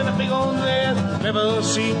pole and a big old net. Never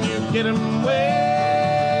seen you get 'em wet.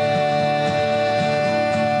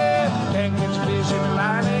 Can't get your fish in the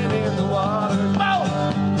line and in the water. Oh!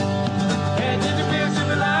 Can't get your fish in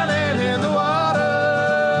the line and in the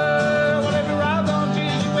water. Well, if you're out on G,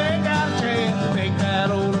 you ain't got a chance to take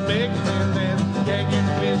that old big fin then. Can't get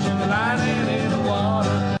your fish in the line and in the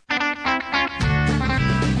water.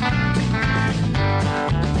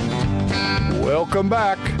 Welcome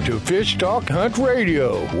back to Fish Talk Hunt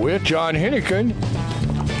Radio with John Hennigan.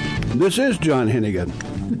 This is John Hennigan.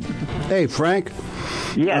 Hey, Frank,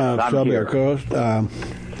 Yes, I'm Shelby, here. our co-host.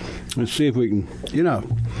 Let's see if we can,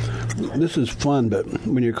 this is fun, but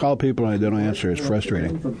when you call people and they don't answer, it's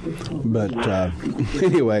frustrating. But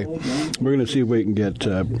anyway, we're going to see if we can get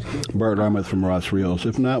Bart Larmuth from Ross Reels.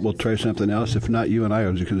 If not, we'll try something else. If not, you and I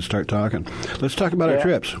are just going to start talking. Let's talk about our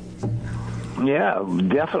trips. Yeah,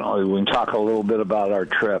 definitely. We can talk a little bit about our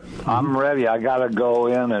trip. I'm ready. I got to go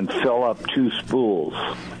in and fill up 2 spools.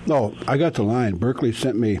 Oh, I got the line. Berkeley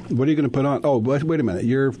sent me. What are you going to put on? Oh, wait a minute.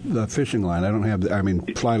 Your fishing line. I don't have.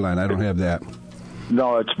 Fly line. I don't have that.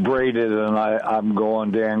 No, it's braided, and I'm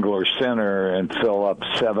going to Angler Center and fill up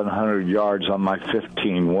 700 yards on my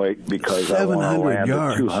 15 weight because I want to land a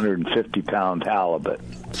 250-pound halibut.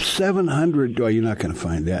 700? Oh, you're not going to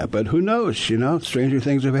find that. But who knows? Stranger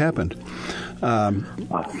things have happened.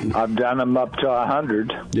 I've done them up to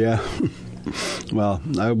 100. Yeah. Well,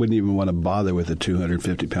 I wouldn't even want to bother with a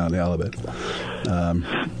 250-pound halibut.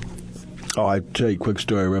 I tell you a quick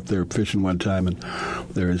story. We're up there fishing one time, and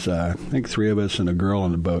there's, I think, 3 of us and a girl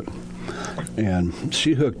on the boat. And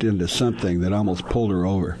she hooked into something that almost pulled her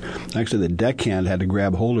over. Actually, the deckhand had to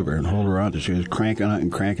grab hold of her and hold her on. She was cranking on it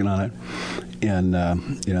and cranking on it. And,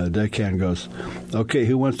 the deckhand goes, okay,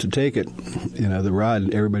 who wants to take it? The rod,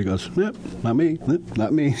 and everybody goes, nope, not me, nope,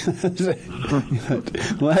 not me.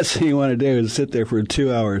 The last thing you want to do is sit there for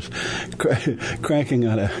 2 hours cranking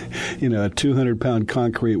on a 200-pound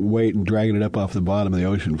concrete weight and dragging it up off the bottom of the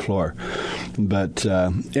ocean floor. But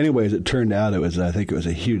anyways, it turned out I think it was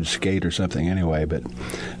a huge skate or something anyway. But,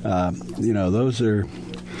 those are...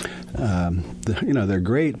 they're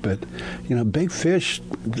great, but, big fish,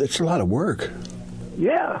 it's a lot of work.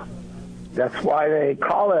 Yeah. That's why they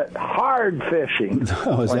call it hard fishing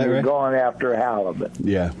when you're right? going after halibut.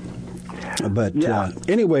 Yeah. But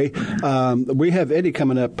anyway, we have Eddie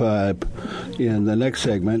coming up in the next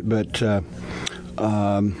segment, but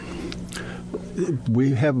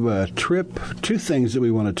we have a trip, 2 things that we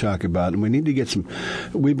want to talk about, and we need to get some.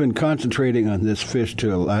 We've been concentrating on this trip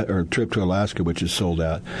to Alaska, which is sold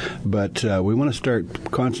out, but we want to start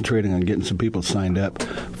concentrating on getting some people signed up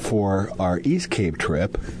for our East Cape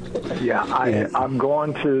trip. Yeah, I'm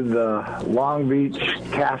going to the Long Beach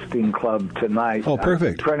Casting Club tonight. Oh,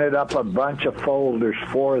 perfect. I printed up a bunch of folders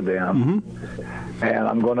for them, and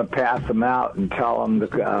I'm going to pass them out and tell them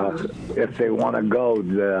if they want to go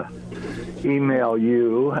to email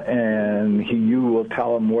you, and you will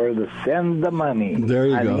tell them where to send the money. There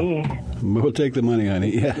you honey. go. We'll take the money,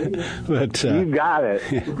 honey. Yeah, but you got it.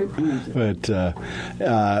 But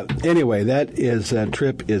anyway, that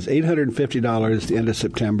trip is $850 the end of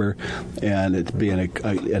September, and it's being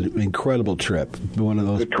an incredible trip. One of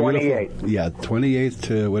those. The 28th. Yeah, 28th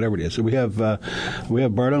to whatever it is. So we have Bart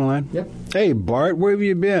on the line. Yep. Hey, Bart, where have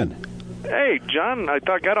you been? Hey, John, I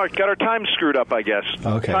thought got our times screwed up, I guess.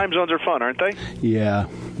 Okay. Time zones are fun, aren't they? Yeah.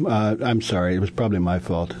 I'm sorry. It was probably my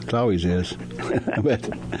fault. It always is. But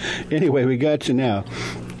anyway, we got you now.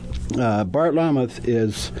 Bart Larmuth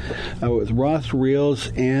is with Ross Reels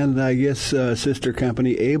and I guess sister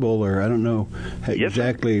company Able, or I don't know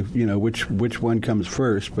exactly which one comes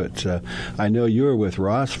first, but I know you were with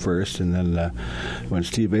Ross first, and then when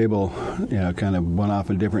Steve Able kind of went off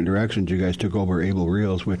in different directions, you guys took over Able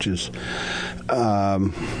Reels, which is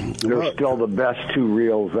they're still the best 2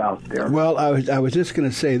 reels out there. Well, I was just going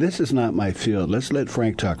to say, this is not my field. Let's let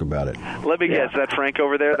Frank talk about it. Let me guess, that Frank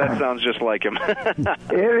over there? That sounds just like him.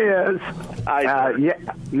 It is.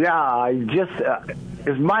 I just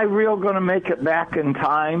is my reel going to make it back in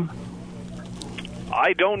time?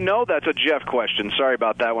 I don't know. That's a Jeff question. Sorry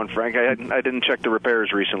about that one, Frank. I didn't check the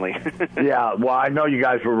repairs recently. Yeah, well, I know you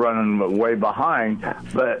guys were running way behind,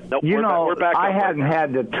 but nope, we're back I hadn't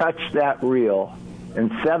had to touch that reel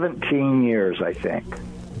in 17 years, I think.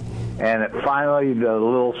 And finally, the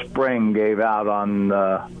little spring gave out on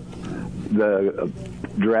the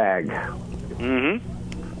drag. Mm-hmm.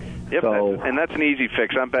 Yep, so, and that's an easy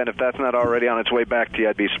fix. I'm betting if that's not already on its way back to you,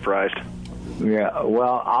 I'd be surprised. Yeah,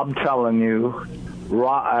 well, I'm telling you,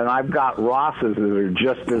 and I've got Rosses that are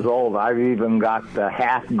just as old. I've even got the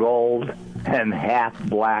half gold and half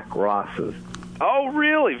black Rosses. Oh,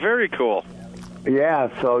 really? Very cool. Yeah,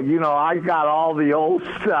 so, I got all the old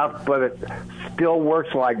stuff, but it still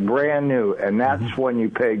works like brand new, and that's when you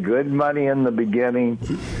pay good money in the beginning.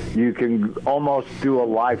 You can almost do a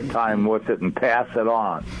lifetime with it and pass it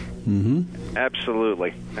on. Mm-hmm.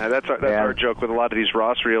 Absolutely. That's our joke with a lot of these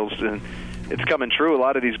Ross reels, and it's coming true. A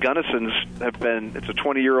lot of these Gunnisons it's a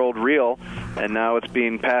 20-year-old reel, and now it's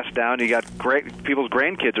being passed down. You got people's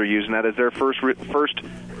grandkids are using that as their first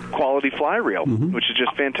quality fly reel, which is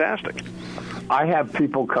just fantastic. I have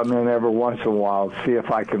people come in every once in a while and see if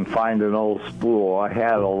I can find an old spool. I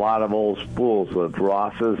had a lot of old spools with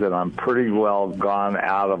Ross's, and I'm pretty well gone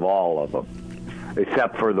out of all of them,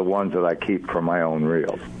 except for the ones that I keep for my own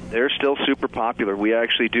reels. They're still super popular. We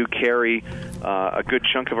actually do carry a good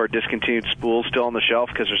chunk of our discontinued spools still on the shelf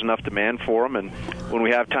because there's enough demand for them. And when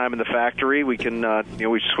we have time in the factory, we can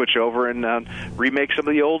we switch over and remake some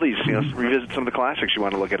of the oldies. Revisit some of the classics. You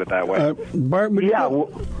want to look at it that way. Bart,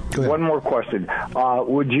 one more question.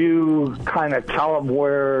 Would you kind of tell them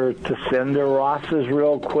where to send their Ross's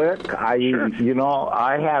real quick? Sure. I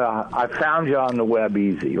found you on the web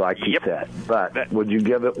easy, like you said. But would you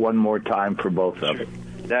give it one more time for both of them?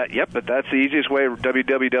 But that's the easiest way,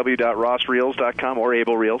 www.rossreels.com or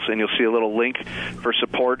Able Reels, and you'll see a little link for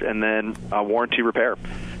support and then warranty repair.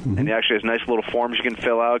 Mm-hmm. And it actually has nice little forms you can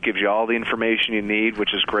fill out, gives you all the information you need,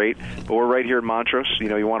 which is great. But we're right here in Montrose.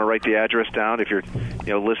 You want to write the address down if you're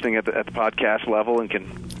listening at the podcast level and can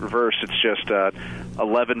reverse. It's just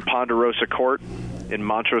 11 Ponderosa Court in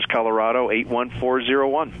Montrose, Colorado,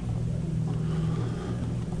 81401.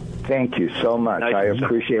 Thank you so much. Nice. I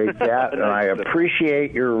appreciate that, and I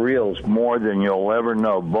appreciate your reels more than you'll ever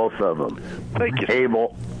know, both of them. Thank you.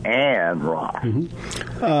 Able and Ross.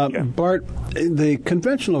 Mm-hmm. Bart, the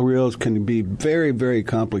conventional reels can be very, very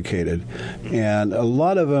complicated, and a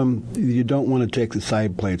lot of them you don't want to take the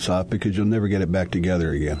side plates off because you'll never get it back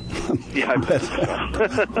together again. Yeah,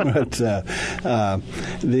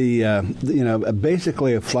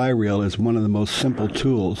 basically a fly reel is one of the most simple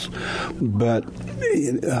tools, but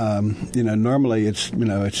normally it's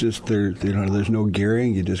just there's no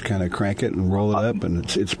gearing. You just kind of crank it and roll it up, and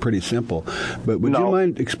it's pretty simple. But would you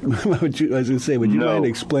mind? Would you mind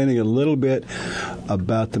explaining a little bit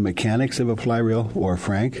about the mechanics of a fly reel or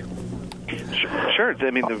Frank? Sure.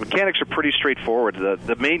 I mean, the mechanics are pretty straightforward.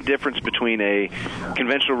 The main difference between a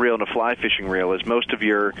conventional reel and a fly fishing reel is most of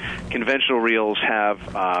your conventional reels have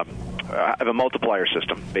a multiplier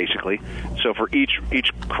system, basically. So for each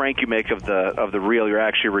crank you make of the reel, you're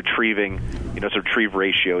actually retrieving, it's a retrieve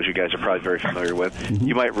ratio, as you guys are probably very familiar with. Mm-hmm.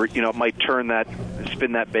 You might might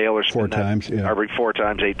spin that bail or spin 4 times, yeah. Or 4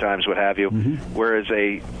 times, 8 times, what have you. Mm-hmm. Whereas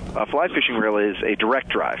a fly fishing reel is a direct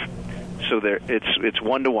drive. So it's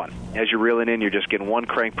 1-to-1. As you're reeling in, you're just getting 1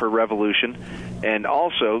 crank per revolution, and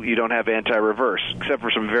also you don't have anti-reverse, except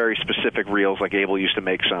for some very specific reels like Able used to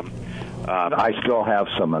make some. I still have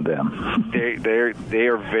some of them. They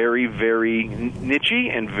are very, very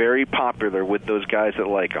niche-y and very popular with those guys that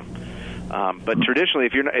like them. But traditionally,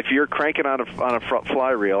 if you're cranking on a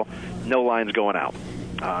fly reel, no line's going out.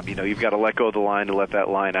 You've got to let go of the line to let that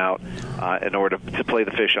line out in order to play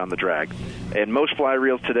the fish on the drag. And most fly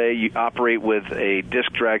reels today, you operate with a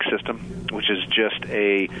disc drag system, which is just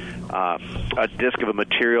a disc of a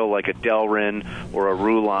material like a Delrin or a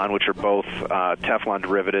Rulon, which are both Teflon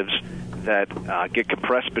derivatives that get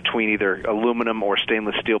compressed between either aluminum or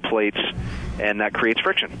stainless steel plates, and that creates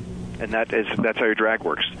friction. And that's how your drag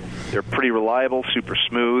works. They're pretty reliable, super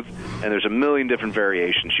smooth, and there's a million different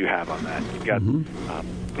variations you have on that. You've got,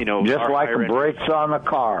 just like brakes on a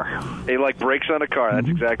car. They like brakes on a car. That's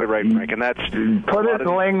exactly right, Frank. And that's put it in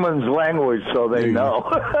layman's language so they know.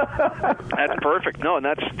 That's perfect. No, and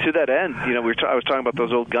that's to that end. I was talking about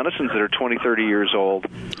those old Gunnisons that are 20, 30 years old.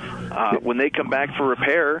 When they come back for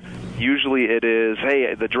repair, usually it is,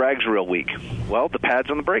 hey, the drag's real weak. Well, the pads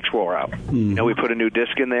on the brakes wore out. Mm-hmm. We put a new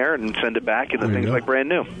disc in there and send it back, and the thing's like brand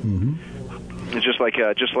new. Mm-hmm. It's just like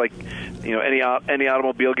any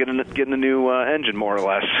automobile getting a new engine, more or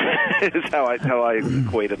less. Is how I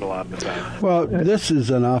equate it a lot of the time. Well, this is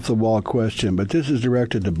an off-the-wall question, but this is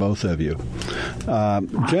directed to both of you.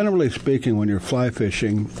 Generally speaking, when you're fly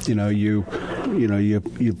fishing, you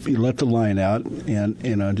let the line out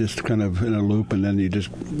and just kind of in a loop, and then you just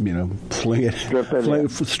fling it, strip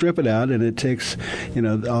it out, and it takes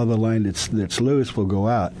all the line that's loose will go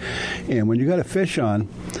out. And when you got a fish on,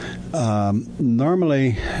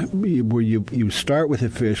 normally you start with a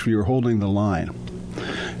fish where you're holding the line.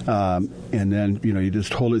 And then, you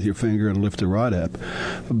just hold it with your finger and lift the rod up.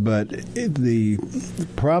 But the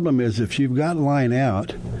problem is if you've got line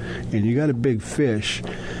out and you got a big fish,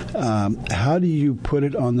 how do you put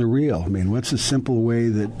it on the reel? I mean, what's a simple way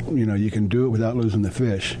that, you can do it without losing the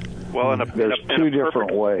fish? Well, there's 2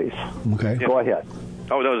 different ways. Okay. Yeah. Go ahead.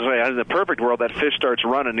 Oh, in the perfect world, that fish starts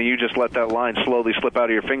running, and you just let that line slowly slip out of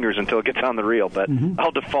your fingers until it gets on the reel. But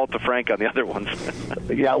I'll default to Frank on the other ones.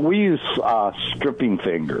 Yeah, we use stripping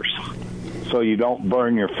fingers, so you don't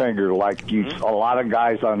burn your finger like a lot of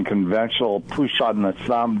guys on conventional push on the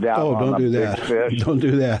thumb down on a big fish. Don't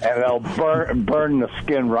do that. And they'll burn the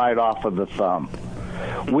skin right off of the thumb.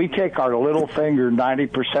 we take our little finger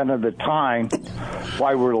 90% of the time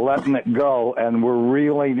while we're letting it go, and we're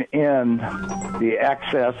reeling in the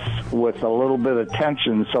excess with a little bit of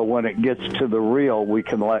tension, so when it gets to the reel, we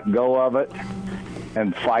can let go of it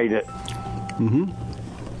and fight it. Mm-hmm.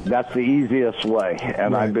 That's the easiest way,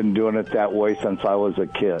 and right. I've been doing it that way since I was a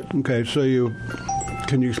kid. Okay, so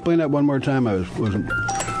can you explain that one more time? I wasn't.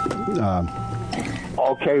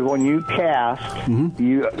 Okay, when you cast,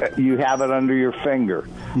 mm-hmm. you have it under your finger.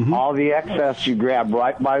 Mm-hmm. All the excess you grab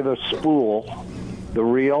right by the spool, the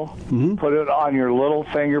reel, mm-hmm. put it on your little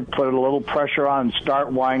finger, put a little pressure on, and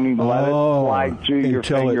start winding, let it slide through your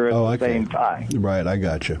finger at the same time. Right, I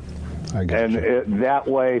got you. And that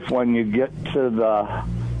way, when you get to the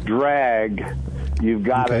drag, you've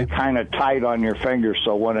got it kind of tight on your finger,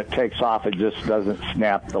 so when it takes off, it just doesn't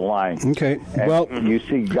snap the line. Okay. And well, you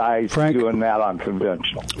see guys doing that on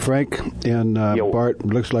conventional. Frank and Bart,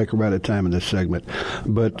 looks like we're out of time in this segment.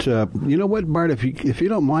 But you know what, Bart, if you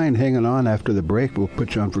don't mind hanging on after the break, we'll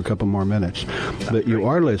put you on for a couple more minutes. But you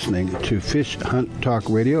are listening to Fish Hunt Talk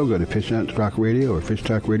Radio. Go to Fish Hunt Talk Radio or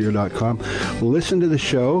fishtalkradio.com. Listen to the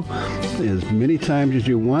show as many times as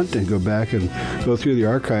you want and go back and go through the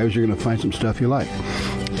archives. You're going to find some stuff you like.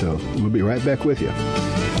 So we'll be right back with you.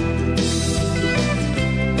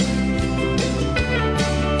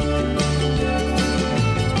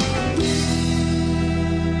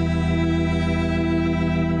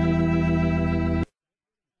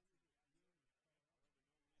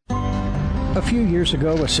 A few years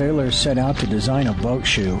ago, a sailor set out to design a boat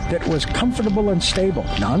shoe that was comfortable and stable,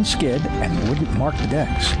 non-skid, and wouldn't mark the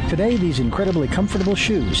decks. Today, these incredibly comfortable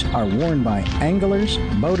shoes are worn by anglers,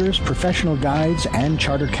 boaters, professional guides, and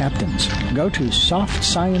charter captains. Go to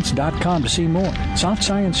softscience.com to see more. Soft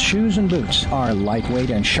Science shoes and boots are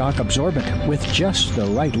lightweight and shock absorbent with just the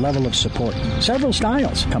right level of support. Several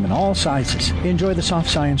styles come in all sizes. Enjoy the Soft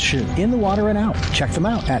Science shoe in the water and out. Check them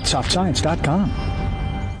out at softscience.com.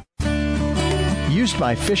 Used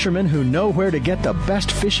by fishermen who know where to get the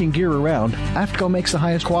best fishing gear around, AFTCO makes the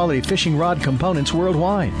highest quality fishing rod components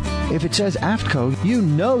worldwide. If it says AFTCO, you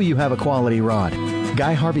know you have a quality rod.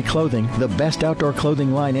 Guy Harvey Clothing, the best outdoor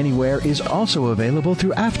clothing line anywhere, is also available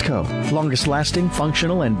through AFTCO. Longest lasting,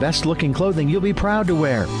 functional, and best looking clothing you'll be proud to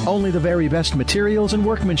wear. Only the very best materials and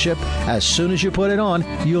workmanship. As soon as you put it on,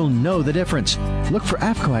 you'll know the difference. Look for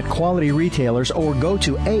AFTCO at quality retailers or go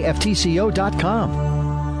to aftco.com.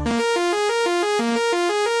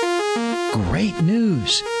 Great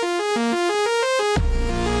news!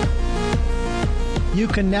 You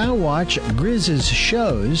can now watch Grizz's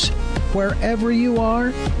shows wherever you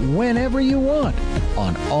are, whenever you want,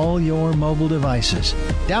 on all your mobile devices.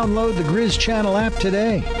 Download the Grizz Channel app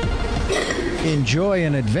today. Enjoy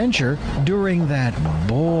an adventure during that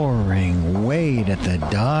boring wait at the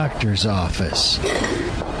doctor's office.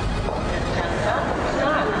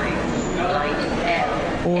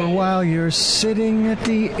 Or while you're sitting at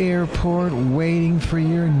the airport waiting for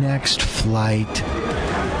your next flight.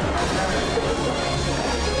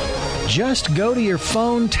 Just go to your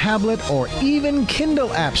phone, tablet, or even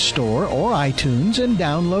Kindle App Store or iTunes and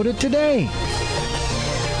download it today.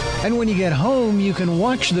 And when you get home, you can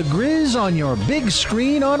watch the Grizz on your big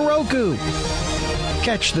screen on Roku.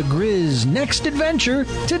 Catch the Grizz next adventure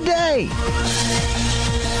today.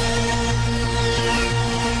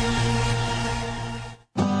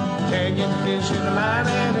 Can't get the fish in the line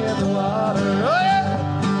and in the water. Oh,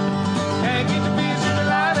 yeah. Can't get the fish in the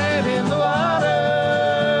line and in the water.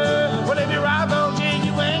 Well, if you're right, don't change,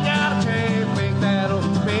 you ain't got a chance. Make that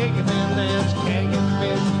old big and then dance. Can't get the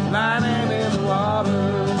fish in the line and in the water.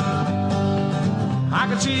 I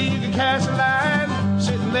can see you can cast a line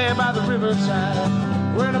sitting there by the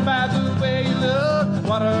riverside. Worrying about the way you look.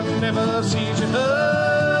 Water never sees you hook.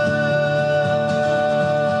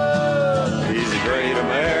 Great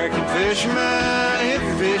American fisherman,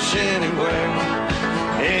 he'll fish anywhere.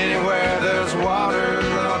 Anywhere there's water,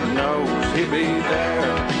 Lord knows he'll be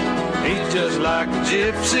there. He's just like a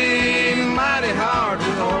gypsy, mighty hard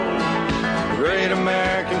to hold. Great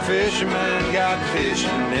American fisherman got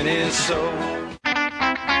fishing in his soul.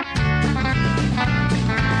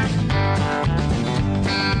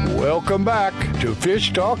 Welcome back to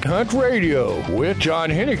Fish Talk Hunt Radio with John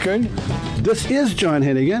Hennigan. This is John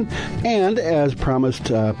Hennigan, and as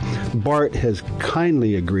promised, Bart has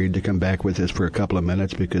kindly agreed to come back with us for a couple of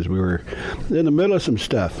minutes because we were in the middle of some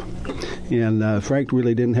stuff. And Frank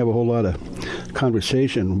really didn't have a whole lot of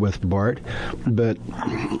conversation with Bart, but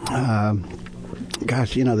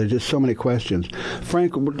Gosh, there's just so many questions.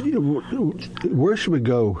 Frank, where should we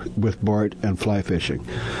go with Bart and fly fishing?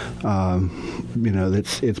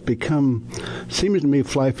 It's become, seems to me,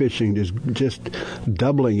 fly fishing is just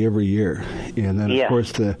doubling every year, and then of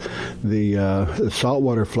course the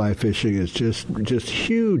saltwater fly fishing is just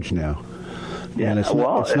huge now. Yeah, and it's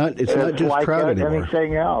not just like trout anymore.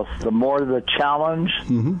 Anything else, the more the challenge,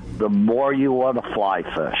 the more you want to fly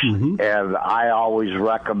fish. And I always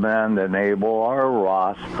recommend an Abel or a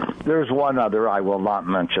Ross. There's one other I will not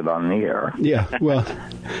mention on the air. Yeah, well,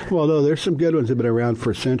 no, there's some good ones that have been around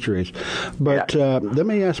for centuries. But let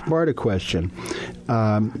me ask Bart a question.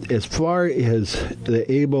 As far as the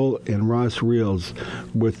Abel and Ross reels,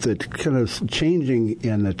 with the kind of changing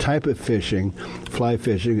in the type of fishing, fly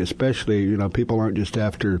fishing, especially, people aren't just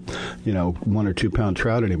after, 1 or 2 pound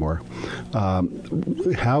trout anymore.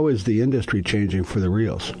 How is the industry changing for the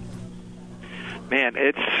reels? Man,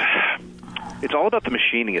 it's all about the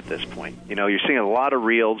machining at this point. You're seeing a lot of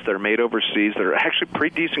reels that are made overseas that are actually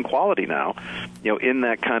pretty decent quality now, in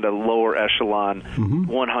that kind of lower echelon,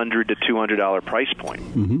 $100 to $200 price point.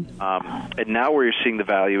 And now where you're seeing the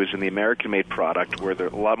value is in the American-made product, where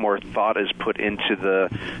a lot more thought is put into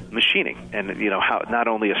the machining, and how not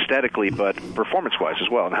only aesthetically but performance-wise as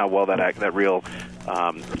well, and how well that reel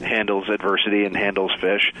handles adversity and handles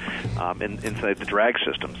fish inside the drag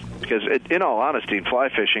systems. Because in all honesty, in fly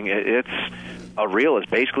fishing, a reel is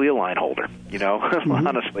basically a line holder,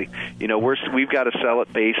 honestly. We've got to sell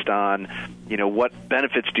it based on, what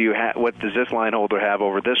benefits do you have, what does this line holder have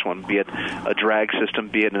over this one, be it a drag system,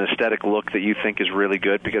 be it an aesthetic look that you think is really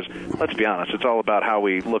good, because let's be honest, it's all about how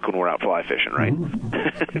we look when we're out fly fishing, right?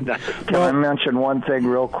 Can I mention one thing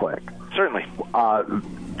real quick? Certainly.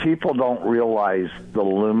 People don't realize the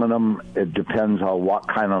aluminum, it depends on what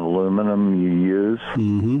kind of aluminum you use.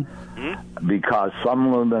 Because some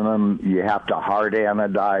aluminum you have to hard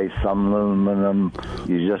anodize, some aluminum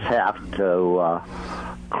you just have to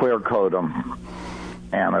clear coat them,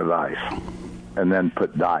 anodize, and then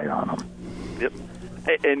put dye on them. Yep.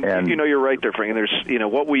 And you're right there, Frank. And there's,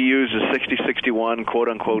 what we use is 6061, quote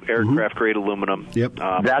unquote, aircraft grade aluminum. Yep,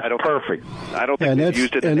 that's perfect. I don't think we've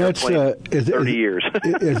used it in airplane 30 years.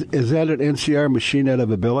 Is that an NCR machine out of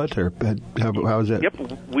a billet, or how is that? Yep,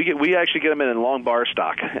 we actually get them in long bar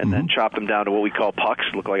stock, and then chop them down to what we call pucks,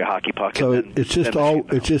 look like a hockey puck. So and it's just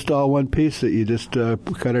all one piece that you just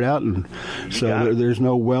cut it out, and so there's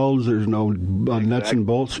no welds, there's no nuts and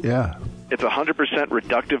bolts. Yeah. It's a 100%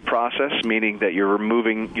 reductive process, meaning that you're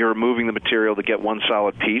removing the material to get one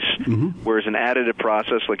solid piece, whereas an additive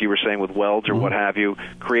process, like you were saying with welds or what have you,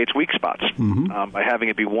 creates weak spots. By having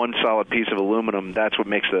it be one solid piece of aluminum, that's what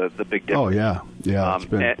makes the big difference. Oh yeah.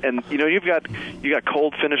 And you've got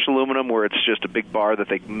cold finished aluminum where it's just a big bar that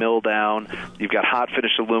they mill down. You've got hot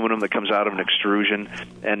finished aluminum that comes out of an extrusion,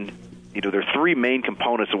 and there are 3 main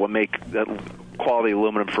components of what make that quality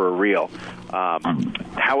aluminum for a reel. How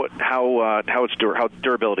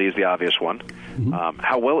durability is the obvious one.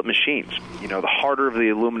 How well it machines. The harder of the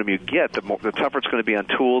aluminum you get, the tougher it's going to be on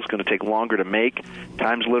tools. Going to take longer to make.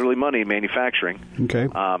 Time's literally money in manufacturing. Okay.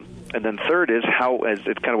 And then third is as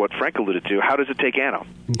it's kind of what Frank alluded to. How does it take ano?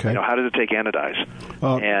 Okay. How does it take anodize?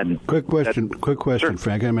 Quick question, sure.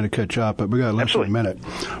 Frank. I'm going to cut you off, but we got less than a minute.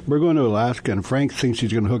 We're going to Alaska, and Frank thinks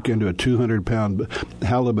he's going to hook into a 200-pound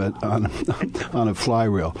halibut on a fly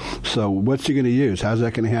reel. So what's he going to use? How's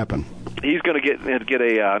that going to happen? He's going to get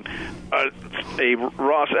a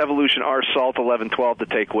Ross Evolution R Salt 1112 to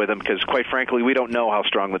take with him, because quite frankly, we don't know how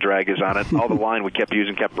strong the drag is on it. All the line we kept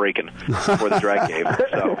using kept breaking before the drag gave.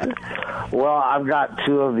 So. Well, I've got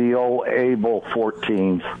 2 of the old Abel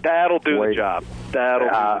 14s. That'll do the job. That'll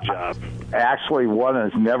do the job. Actually, one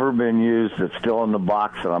has never been used. It's still in the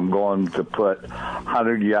box, and I'm going to put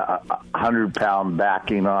 100-pound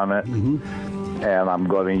backing on it. And I'm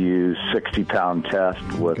going to use 60-pound test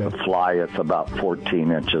with a fly that's about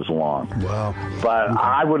 14 inches long. Wow. But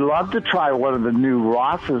I would love to try one of the new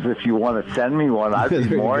Rosses. If you want to send me one, I'd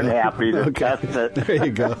be more than happy to test it. There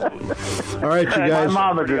you go. All right, you guys.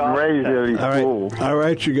 My mama didn't raise any school. All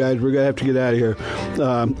right, you guys. We're going to have to get out of here.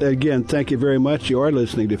 Again, thank you very much. You are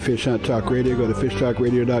listening to Fish Hunt Talk Radio. Go to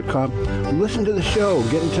fishtalkradio.com. Listen to the show.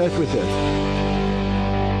 Get in touch with us.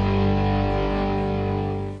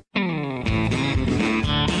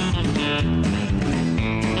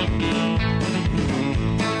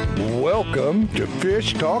 Welcome to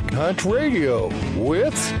Fish Talk Hunt Radio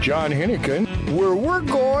with John Hennigan, where we're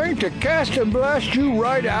going to cast and blast you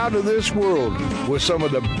right out of this world with some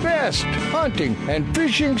of the best hunting and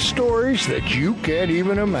fishing stories that you can't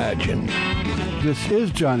even imagine. This is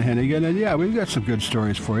John Hennigan, and yeah, we've got some good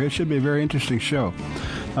stories for you. It should be a very interesting show.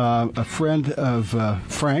 A friend of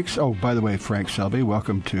Frank's, oh, by the way, Frank Selby,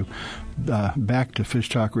 welcome to back to Fish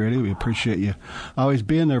Talk Radio. We appreciate you always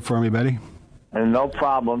being there for me, buddy. And no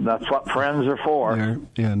problem. That's what friends are for. And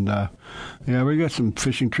yeah, we got some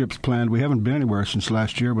fishing trips planned. We haven't been anywhere since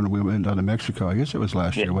last year when we went down to Mexico. I guess it was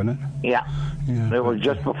last year, wasn't it? Yeah. It was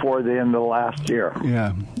just before the end of last year.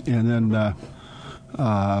 Yeah. And then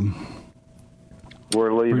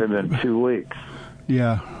we're leaving in 2 weeks.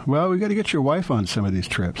 Yeah. Well, we got to get your wife on some of these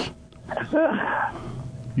trips.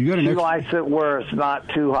 She likes it where it's not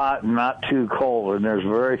too hot and not too cold, and there's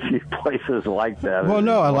very few places like that. Well,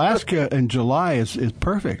 no, Alaska in July is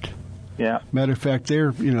perfect. Yeah. Matter of fact,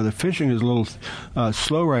 the fishing is a little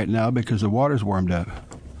slow right now because the water's warmed up.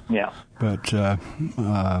 Yeah. But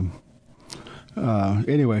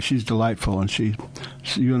anyway, she's delightful, and you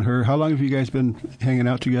and her. How long have you guys been hanging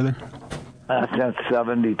out together? Since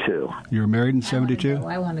 72. You were married in 72?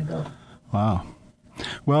 I want to go. Wow.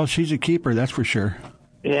 Well, she's a keeper, that's for sure.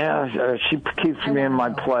 Yeah, she keeps me in my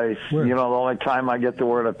place. Where? You know, the only time I get to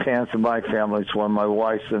wear the pants in my family is when my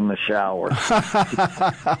wife's in the shower.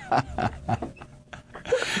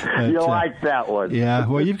 You like that one. Yeah,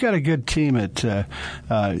 well, you've got a good team at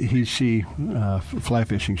He/She Fly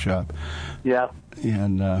Fishing Shop. Yeah.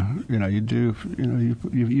 And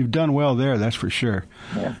you've done well there, that's for sure.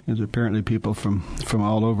 Yeah. There's apparently people from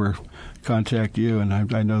all over contact you, and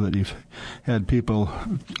I know that you've had people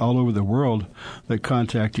all over the world that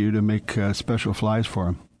contact you to make special flies for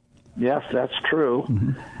them. Yes, that's true.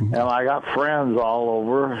 Mm-hmm. And I got friends all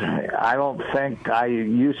over. I don't think I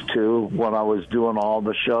used to when I was doing all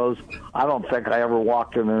the shows. I don't think I ever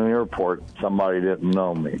walked in an airport somebody didn't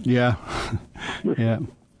know me. Yeah. Yeah.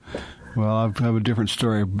 Well, I have a different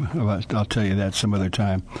story about. I'll tell you that some other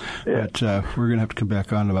time. Yeah. But we're going to have to come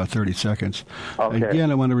back on in about 30 seconds. Okay.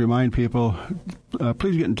 Again, I want to remind people,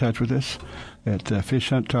 please get in touch with us at Fish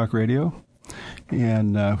Hunt Talk Radio.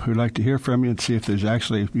 And we'd like to hear from you and see if there's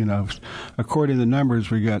actually, according to the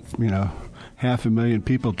numbers, we got, 500,000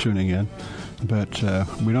 people tuning in. But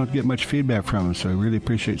we don't get much feedback from them, so we really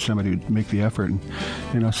appreciate somebody who make the effort. And,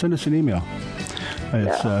 send us an email.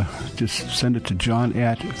 It's just send it to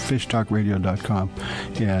john@fishtalkradio.com.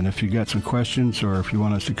 And if you got some questions or if you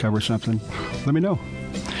want us to cover something, let me know.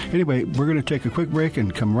 Anyway, we're going to take a quick break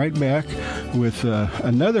and come right back with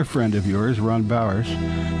another friend of yours, Ron Bowers.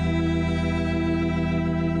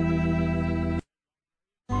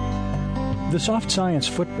 The Soft Science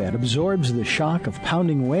footbed absorbs the shock of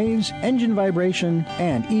pounding waves, engine vibration,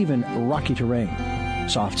 and even rocky terrain.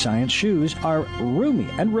 Soft Science shoes are roomy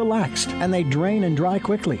and relaxed, and they drain and dry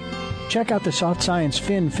quickly. Check out the Soft Science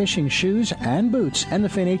Fin fishing shoes and boots and the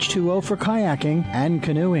Fin H2O for kayaking and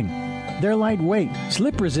canoeing. They're lightweight,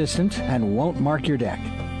 slip-resistant, and won't mark your deck.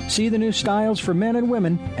 See the new styles for men and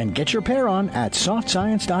women and get your pair on at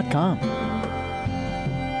softscience.com.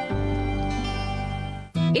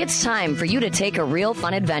 It's time for you to take a real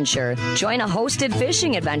fun adventure. Join a hosted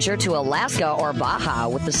fishing adventure to Alaska or Baja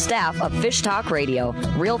with the staff of Fish Talk Radio.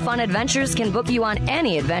 Real Fun Adventures can book you on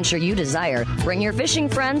any adventure you desire. Bring your fishing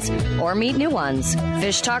friends or meet new ones.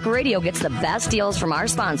 Fish Talk Radio gets the best deals from our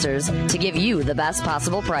sponsors to give you the best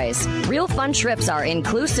possible price. Real Fun trips are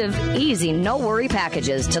inclusive, easy, no-worry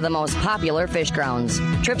packages to the most popular fish grounds.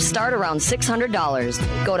 Trips start around $600.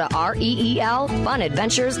 Go to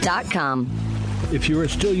REELFunadventures.com. If you are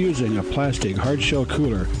still using a plastic hard-shell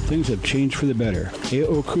cooler, things have changed for the better.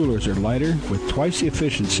 AO coolers are lighter with twice the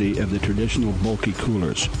efficiency of the traditional bulky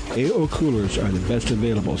coolers. AO coolers are the best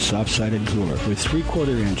available soft-sided cooler with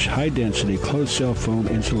 3/4-inch high-density closed-cell foam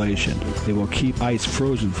insulation. They will keep ice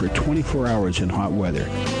frozen for 24 hours in hot weather.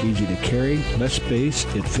 Easy to carry, less space,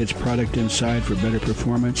 it fits product inside for better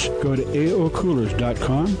performance. Go to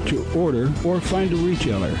aocoolers.com to order or find a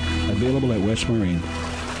retailer. Available at West Marine.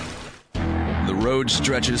 The road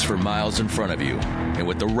stretches for miles in front of you, and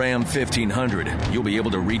with the Ram 1500, you'll be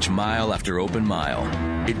able to reach mile after open mile.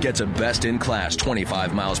 It gets a best-in-class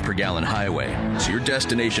 25 miles per gallon highway, so your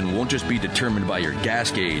destination won't just be determined by your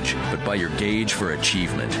gas gauge, but by your gauge for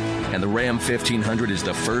achievement. And the Ram 1500 is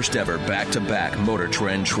the first ever back-to-back Motor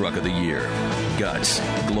Trend Truck of the Year. Guts,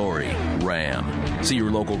 glory, Ram. See your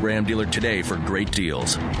local Ram dealer today for great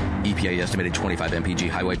deals. EPA estimated 25 mpg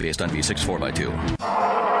highway based on V6 4x2.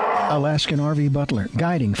 Alaskan RV Butler.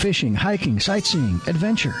 Guiding, fishing, hiking, sightseeing,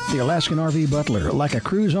 adventure. The Alaskan RV Butler. Like a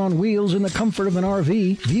cruise on wheels in the comfort of an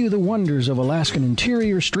RV. View the wonders of Alaskan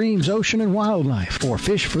interior, streams, ocean, and wildlife. Or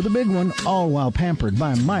fish for the big one, all while pampered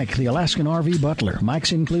by Mike, the Alaskan RV Butler.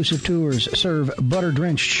 Mike's inclusive tours serve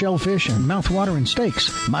butter-drenched shellfish and mouth-watering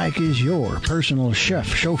steaks. Mike is your personal chef,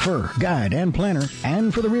 chauffeur, guide, and planner.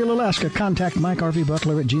 And for the real Alaska, contact Mike RV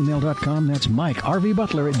Butler at gmail.com. That's Mike RV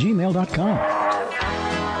Butler at gmail.com.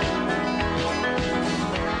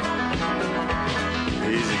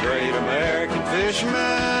 He's a great American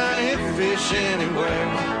fisherman. He'll fish anywhere.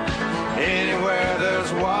 Anywhere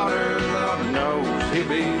there's water, Lord knows he'll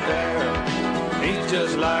be there. He's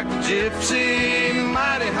just like a gypsy,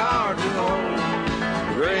 mighty hard to hold.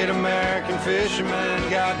 A great American fisherman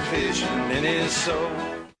got fishing in his soul.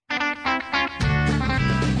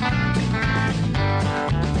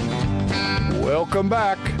 Welcome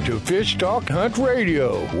back to Fish Talk Hunt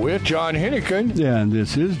Radio with John Hennigan. And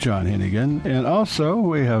this is John Hennigan. And also,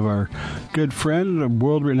 we have our good friend, a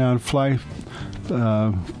world-renowned fly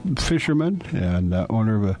fisherman and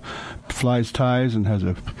owner of a Flies Ties and has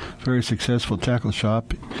a very successful tackle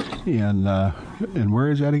shop. And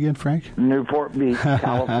where is that again, Frank? Newport Beach,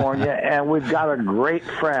 California. And we've got a great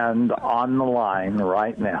friend on the line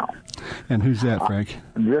right now. And who's that, Frank?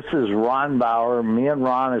 This is Ron Bauer. Me and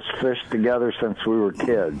Ron has fished together since we were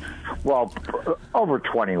kids. Well, over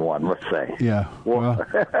 21, let's say. Yeah. Well,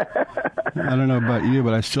 I don't know about you,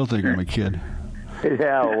 but I still think I'm a kid.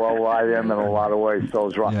 Yeah, well, I am in a lot of ways. So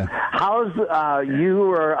is Ron. Yeah. How's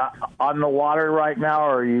you are on the water right now,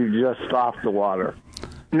 or are you just off the water?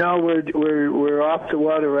 No, we're off the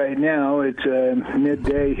water right now. It's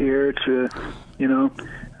midday here. It's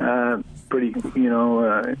pretty.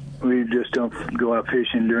 We just don't go out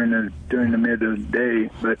fishing during the mid of the day.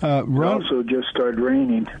 But it also just started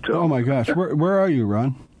raining. So. Oh my gosh, where are you,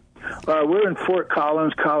 Ron? We're in Fort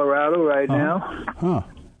Collins, Colorado, right now. Huh.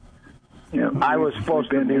 Yeah, I was supposed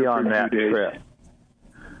to be on that trip.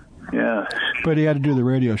 Yeah. But he had to do the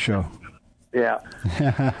radio show. Yeah.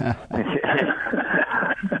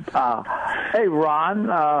 Hey, Ron,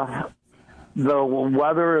 the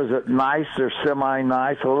weather, is it nice or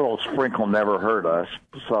semi-nice? A little sprinkle never hurt us.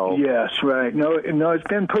 So yes, right. No, it's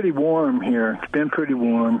been pretty warm here. It's been pretty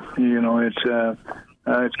warm. It's kind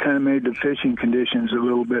of made the fishing conditions a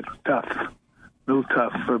little bit tough. A little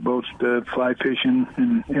tough for both the fly fishing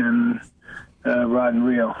and rod and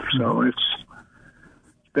reel. So it's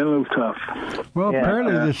been a little tough. Well,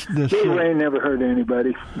 apparently this rain never hurt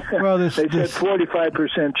anybody. Well, they said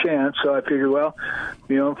 45% chance, so I figured,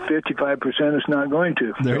 55% is not going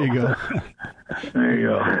to. There you go. There you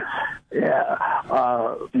go. Yeah.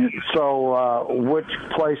 So, which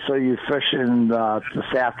place are you fishing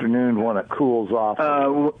this afternoon when it cools off?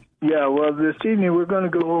 Yeah, well, this evening we're going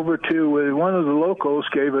to go over to one of the locals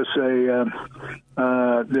gave us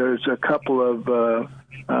there's a couple of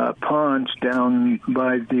ponds down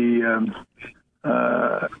by the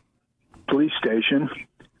police station,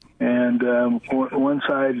 and one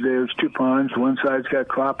side there's two ponds. One side's got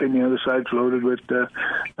crappie, the other side's loaded with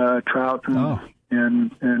trout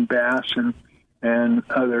and bass and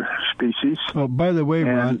other species. Oh, by the way,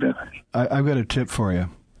 Ron, I've got a tip for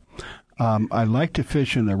you. I like to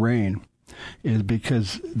fish in the rain, is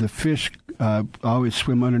because the fish always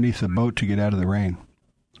swim underneath the boat to get out of the rain.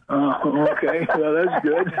 Oh, okay. Well, that's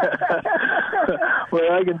good.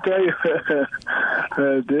 Well, I can tell you,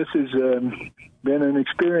 this has been an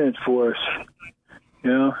experience for us.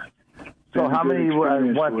 So how many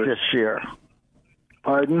went this year?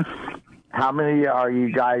 Pardon? How many are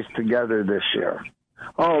you guys together this year?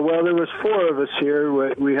 Oh, well, there was four of us here.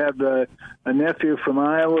 We have a nephew from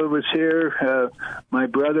Iowa was here. My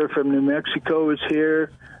brother from New Mexico is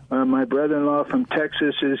here. My brother-in-law from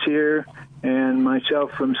Texas is here. And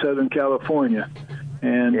myself from Southern California.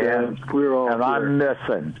 And we're all here. I'm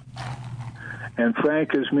missing. And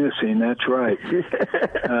Frank is missing, that's right.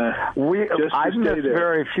 I've missed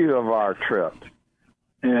very few of our trips.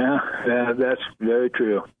 Yeah, that's very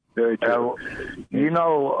true. Very true.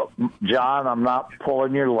 John, I'm not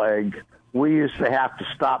pulling your leg. We used to have to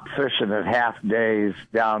stop fishing at half days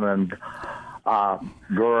down in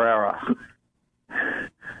Guerrero.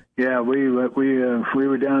 Yeah, we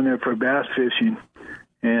were down there for bass fishing,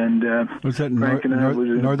 and was that Frank and I was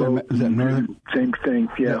in northern? Is that northern? Same thing,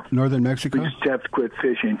 yeah. Northern Mexico. We just have to quit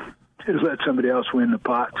fishing. Just let somebody else win the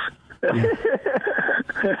pots. Yeah.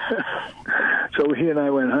 So he and I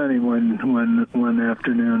went hunting one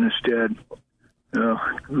afternoon instead.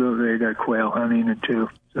 They got quail hunting it too.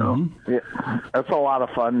 So yeah, that's a lot of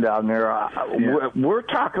fun down there. We're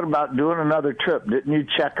talking about doing another trip. Didn't you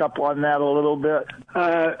check up on that a little bit?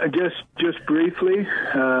 Just briefly.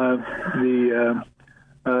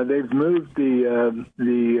 They've moved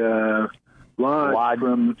the lodge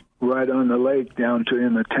from right on the lake down to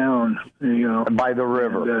in the town. By the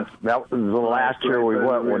river. That was the last year we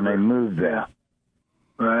went when they moved that.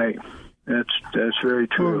 Right. That's very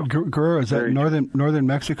true. Guerrero, is that northern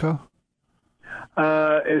Mexico?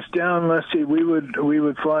 It's down. Let's see. We would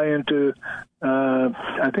fly into,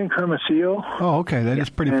 I think Hermosillo. Oh, okay. That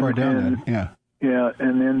is pretty far down then. Yeah. Yeah,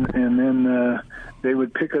 and then they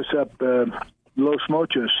would pick us up Los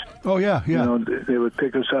Mochis. Oh yeah. They would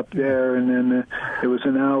pick us up there, and then it was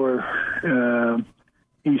an hour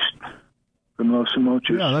east from Los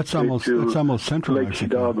Mochis. Yeah, that's almost central Lake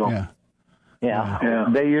Mexico. Hidalgo. Yeah.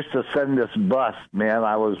 They used to send us bus, man.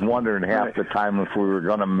 I was wondering half the time if we were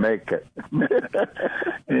going to make it.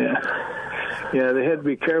 Yeah, they had to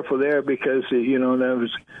be careful there because, that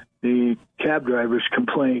was the cab drivers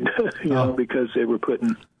complained, because they were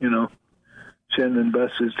sending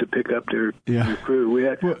buses to pick up their crew. We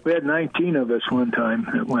had 19 of us one time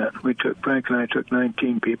that went. Frank and I took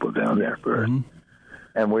 19 people down there for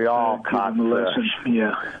and we all caught the lesson.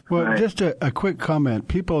 Yeah. Well, just a quick comment.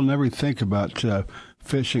 People never think about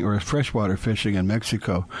fishing or freshwater fishing in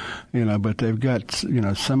Mexico, but they've got,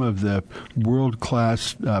 some of the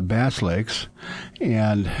world-class bass lakes,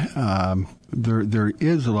 and there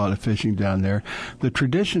is a lot of fishing down there. The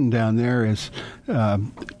tradition down there is,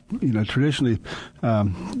 traditionally,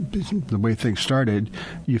 the way things started,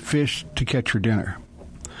 you fish to catch your dinner.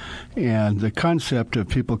 And the concept of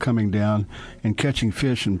people coming down and catching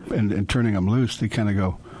fish and turning them loose, they kind of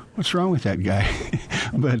go, what's wrong with that guy?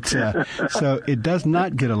 But so it does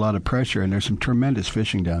not get a lot of pressure, and there's some tremendous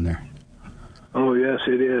fishing down there. Oh yes,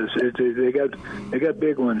 it is. They got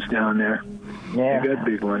big ones down there. Yeah, they got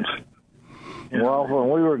big ones. Yeah. Well, when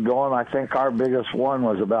we were going, I think our biggest one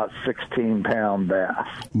was about 16-pound bass.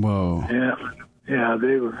 Whoa. Yeah.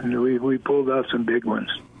 We pulled out some big ones.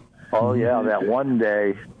 Oh yeah, that one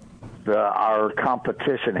day. Our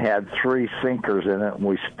competition had 3 sinkers in it, and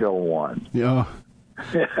we still won. Yeah.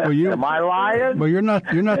 Well, am I lying? Well, you're not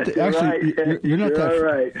actually. Right. You're not that.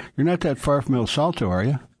 Right. You're not that far from El Salto, are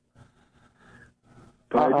you?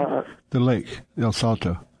 The lake, El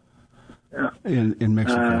Salto, in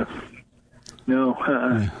Mexico. No.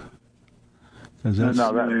 That's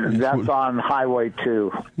on Highway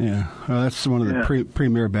 2. Yeah, well, that's one of the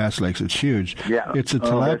premier bass lakes. It's huge. Yeah, it's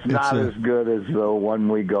not as good as the one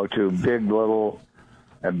we go to, Big Little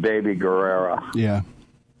and Baby Guerrero. Yeah.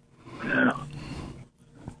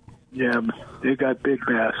 Yeah, they got big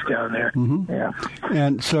bass down there. Mm-hmm. Yeah.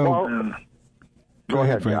 And so, go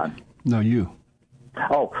ahead, Frank. John. No, you.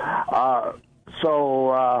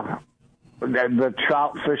 The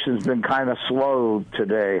trout fishing's been kind of slow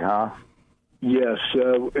today, huh? Yes.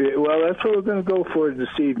 Well, that's what we're going to go for this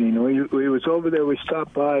evening. We was over there. We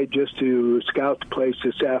stopped by just to scout the place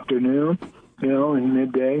this afternoon, in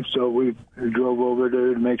midday. So we drove over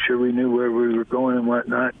there to make sure we knew where we were going and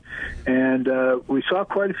whatnot. And we saw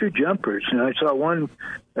quite a few jumpers. And I saw one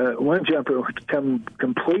jumper come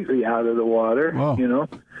completely out of the water. Wow. It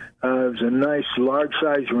was a nice,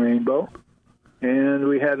 large-sized rainbow. And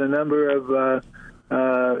we had a number of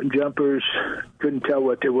jumpers. Couldn't tell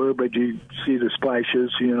what they were, but you see the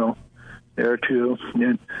splashes, there too.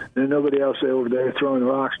 And then nobody else over there throwing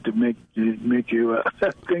rocks to make you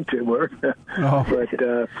think they were. Oh. But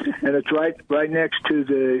and it's right next to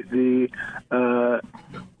the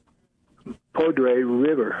Padre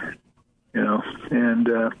River, and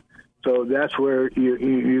so that's where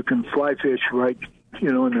you can fly fish right, in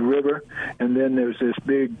the river, and then there's this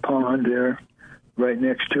big pond there. Right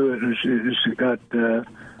next to it, it's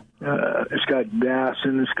got bass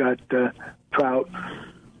and it's got trout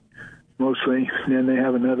mostly. And then they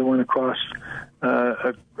have another one across,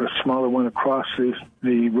 a smaller one across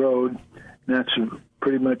the road. And that's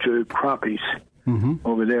pretty much a crappies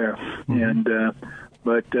over there. And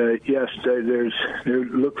but yes, there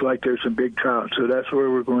looks like there's some big trout. So that's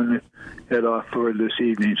where we're going to head off for this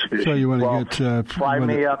evening's fishing. So you want to get fry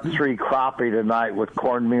me up 3 crappie tonight with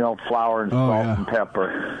cornmeal, flour, and salt and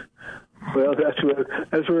pepper. Well, that's what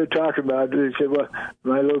we're talking about. They said, well,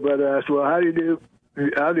 my little brother asked, well, how do you do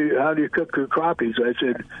how do you cook the crappies? I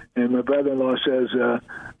said, and my brother-in-law says,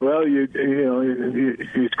 well,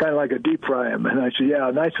 it's kind of like a deep fry them. And I said, yeah,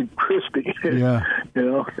 nice and crispy. Yeah.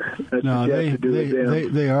 That's no,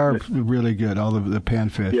 they are really good. All of the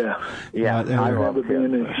panfish. Yeah. I remember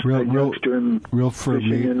being a youngster and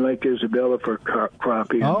fishing in Lake Isabella for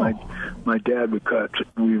crappie. Oh. And my dad would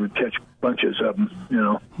we would catch bunches of them.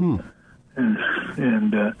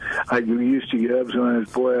 And I used to get up when I was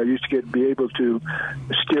a boy. I used to be able to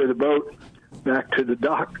steer the boat back to the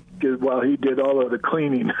dock while he did all of the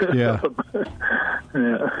cleaning. Yeah.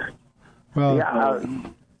 Yeah. Well,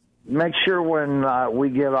 make sure when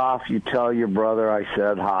we get off, you tell your brother I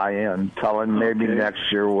said hi, and tell him maybe next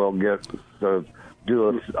year we'll get to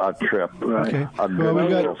do a trip. Right. Okay. We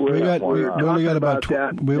only got about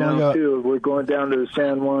We're going down to the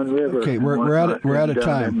San Juan River. Okay, we're out of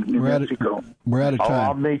time. We're out of time.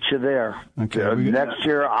 I'll meet you there. Okay. Next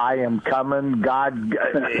year I am coming. God,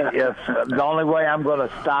 if the only way I'm going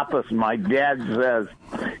to stop us, my dad says,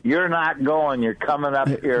 you're not going. You're coming up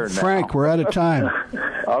here now. Frank, we're out of time.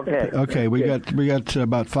 Okay. Okay, we got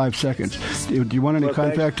about 5 seconds. Do you want any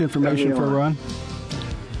contact information for Ron?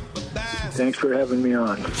 Thanks for having me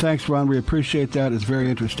on. Thanks, Ron. We appreciate that. It's very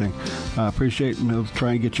interesting. We'll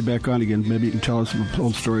try and get you back on again. Maybe you can tell us some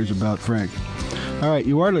old stories about Frank. All right,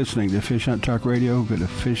 you are listening to Fish Hunt Talk Radio. Go to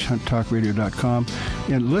fishhunttalkradio.com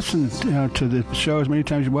and listen to the show as many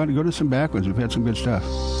times as you want. Go to some back ones. We've had some good stuff.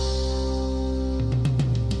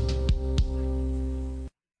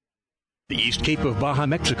 The East Cape of Baja,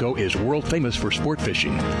 Mexico is world famous for sport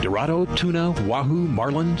fishing. Dorado, tuna, wahoo,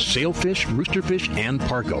 marlin, sailfish, roosterfish, and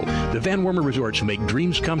pargo. The Van Wormer Resorts make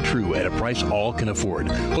dreams come true at a price all can afford.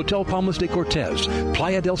 Hotel Palmas de Cortez,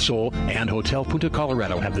 Playa del Sol, and Hotel Punta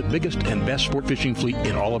Colorado have the biggest and best sport fishing fleet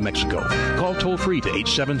in all of Mexico. Call toll-free to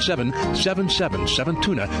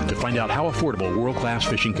 877-777-TUNA to find out how affordable world-class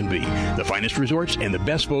fishing can be. The finest resorts and the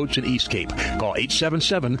best boats in East Cape. Call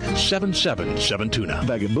 877-777-TUNA.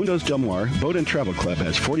 Vagabundos Del Mar Boat and Travel Club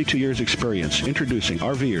has 42 years experience introducing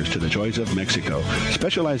RVers to the joys of Mexico.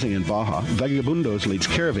 Specializing in Baja, Vagabundos leads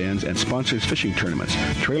caravans and sponsors fishing tournaments,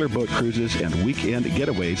 trailer boat cruises, and weekend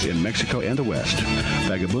getaways in Mexico and the West.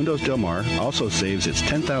 Vagabundos Del Mar also saves its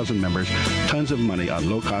 10,000 members tons of money on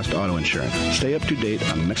low-cost auto insurance. Stay up to date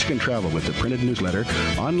on Mexican travel with the printed newsletter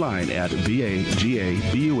online at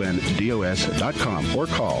vagabundos.com or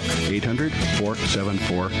call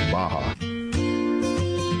 800-474-BAJA.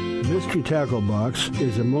 Mystery Tackle Box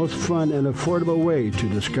is the most fun and affordable way to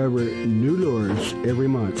discover new lures every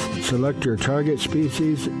month. Select your target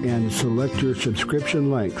species and select your subscription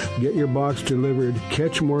length. Get your box delivered.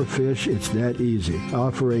 Catch more fish. It's that easy.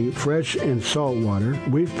 Offering fresh and salt water,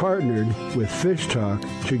 we've partnered with Fish Talk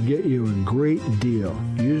to get you a great deal.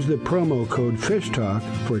 Use the promo code FISHTALK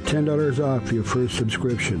for $10 off your first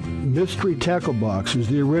subscription. Mystery Tackle Box is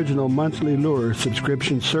the original monthly lure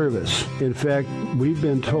subscription service. In fact, we've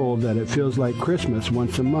been told that it feels like Christmas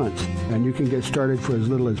once a month, and you can get started for as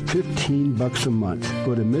little as $15 a month.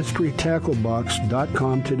 Go to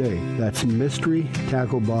MysteryTackleBox.com today. That's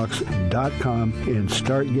MysteryTackleBox.com and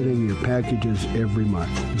start getting your packages every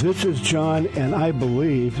month. This is John, and I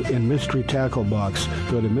believe in Mystery Tackle Box.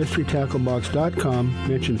 Go to MysteryTackleBox.com,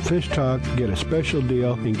 mention Fish Talk, get a special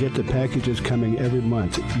deal, and get the packages coming every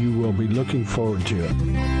month. You will be looking forward to it.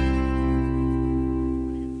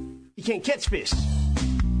 You can't catch fish.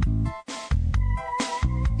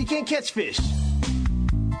 You can't catch fish.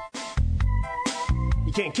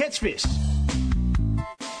 You can't catch fish.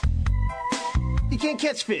 You can't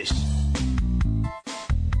catch fish.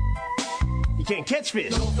 You can't catch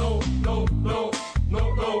fish. No.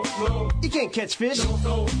 You can't catch fish.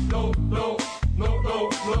 No.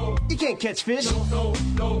 You can't catch fish. No.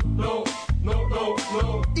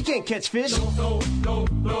 You can't catch fish. No.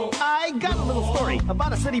 I got a little story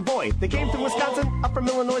about a city boy that came through Wisconsin up from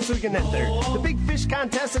Illinois so he can enter the big fish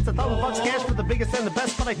contest. It's $1,000 cash for the biggest and the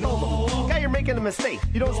best, but I told him, guy, you're making a mistake.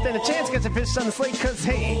 You don't stand a chance catching fish on the slate, cause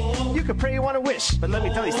hey, you can pray you want to wish, but let me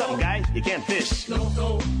tell you something, guy, you can't fish.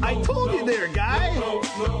 I told you there, guy.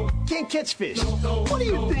 Can't catch fish. What do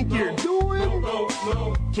you think you're doing?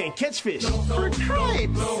 Can't catch fish. For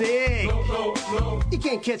tripe's sake. You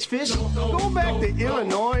can't catch fish. Go back to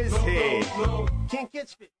Illinois, hey. Can't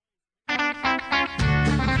catch fish.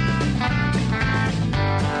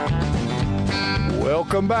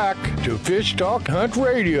 Welcome back to Fish Talk Hunt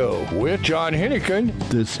Radio with John Hennigan.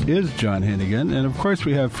 This is John Hennigan, and of course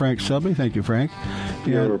we have Frank Selby. Thank you, Frank.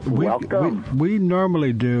 You're welcome. We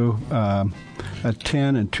normally do a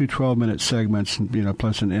 10 and 2 12-minute segments,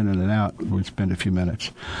 plus an in and an out. We spend a few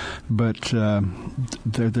minutes. But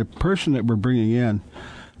the person that we're bringing in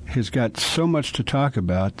has got so much to talk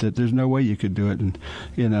about that there's no way you could do it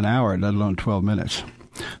in an hour, let alone 12 minutes.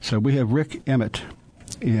 So we have Rick Emmett,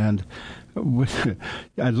 and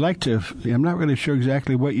I'd like to. I'm not really sure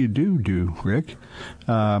exactly what you do, Rick.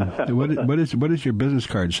 What does your business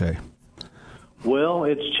card say? Well,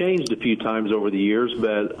 it's changed a few times over the years,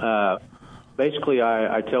 but basically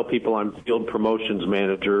I tell people I'm field promotions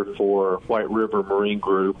manager for White River Marine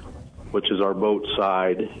Group, which is our boat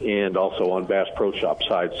side, and also on Bass Pro Shop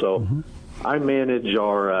side. So I manage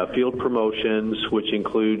our field promotions, which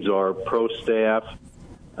includes our pro staff,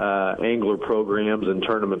 angler programs, and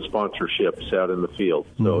tournament sponsorships out in the field.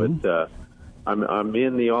 So I'm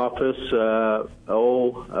in the office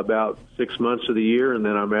about 6 months of the year, and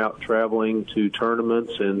then I'm out traveling to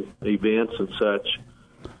tournaments and events and such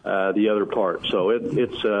the other part. So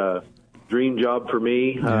it's a dream job for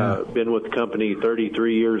me. Been with the company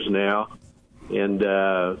 33 years now, and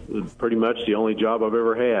pretty much the only job I've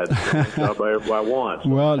ever had. The job I want.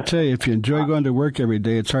 Well, I'll tell you, if you enjoy going to work every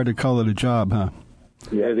day, it's hard to call it a job, huh?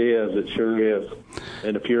 Yeah, it is. It sure is.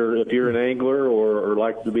 And if you're an angler or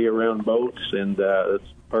like to be around boats, and it's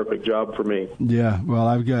a perfect job for me. Yeah. Well,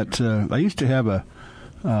 I've got. I used to have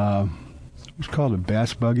what's called a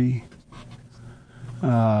bass buggy.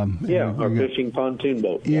 Our fishing pontoon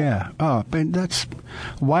boat. Yeah. Oh, but that's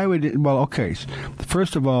why would it? Well, okay.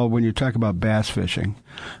 First of all, when you talk about bass fishing,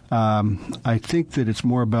 I think that it's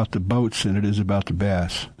more about the boats than it is about the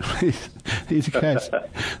bass. These guys,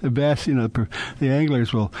 the bass, the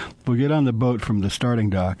anglers will get on the boat from the starting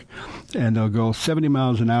dock, and they'll go 70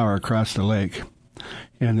 miles an hour across the lake.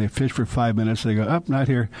 And they fish for 5 minutes. They go, not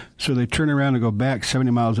here. So they turn around and go back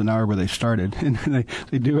 70 miles an hour where they started. And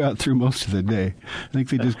they do out through most of the day. I think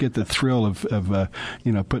they just get the thrill of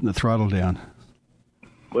putting the throttle down.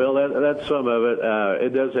 Well, that's some of it.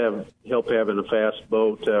 It does help having a fast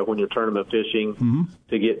boat when you're tournament fishing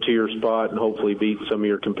to get to your spot and hopefully beat some of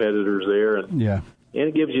your competitors there. And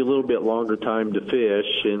it gives you a little bit longer time to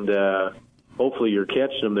fish, and hopefully you're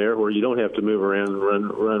catching them there where you don't have to move around and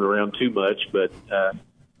run around too much, but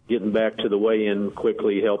getting back to the weigh-in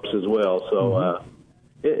quickly helps as well. So,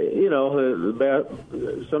 some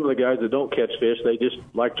of the guys that don't catch fish, they just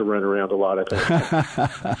like to run around a lot, I think.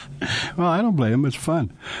 Well, I don't blame them. It's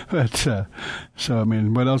fun. But,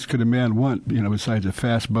 what else could a man want, besides a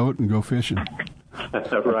fast boat and go fishing?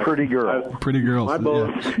 Right. Pretty girl. Pretty girls. My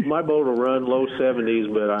boat will run low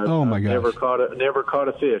 70s, but I've never caught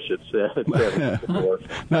a fish at 70 before.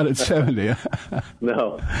 Not at 70.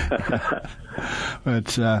 No.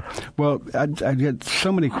 But I get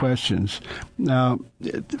so many questions. Now,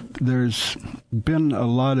 there's been a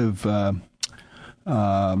lot of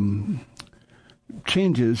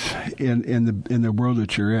changes in the world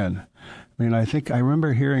that you're in. I mean, I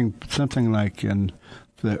remember hearing something like in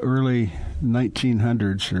the early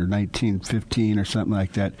 1900s or 1915 or something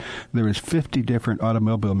like that, there was 50 different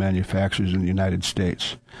automobile manufacturers in the United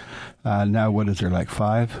States. Now, what is there, like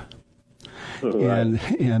 5? Right.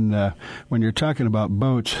 And when you're talking about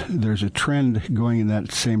boats, there's a trend going in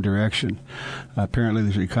that same direction. Apparently,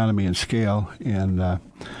 there's economy and scale, and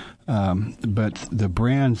but the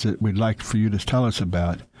brands that we'd like for you to tell us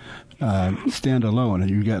about stand alone, and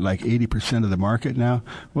you got like 80% of the market now.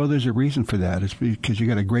 Well, there's a reason for that. It's because you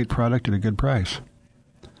got a great product at a good price.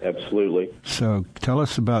 Absolutely. So tell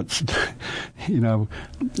us about,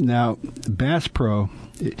 now Bass Pro.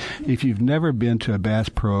 If you've never been to a Bass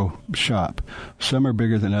Pro shop, some are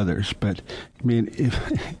bigger than others. But I mean, if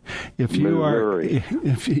you Missouri.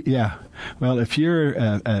 if you're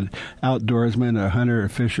an outdoorsman, a hunter, or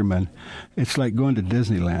fisherman, it's like going to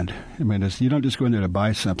Disneyland. I mean, you don't just go in there to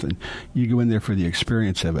buy something; you go in there for the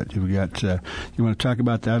experience of it. You've got. You want to talk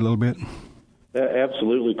about that a little bit?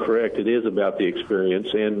 Absolutely correct. It is about the experience,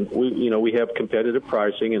 and we have competitive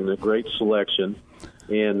pricing and a great selection,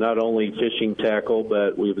 and not only fishing tackle,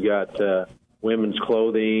 but we've got women's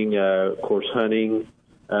clothing, of course, hunting.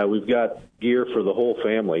 We've got gear for the whole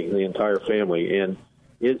family, the entire family, and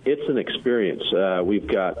it's an experience. We've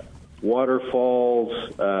got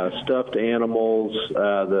waterfalls, stuffed animals,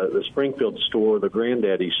 the Springfield store, the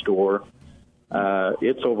Granddaddy store.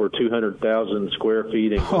 It's over 200,000 square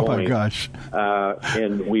feet and growing. Oh, my gosh.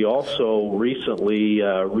 And we also recently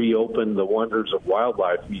reopened the Wonders of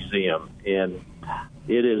Wildlife Museum, and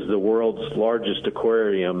it is the world's largest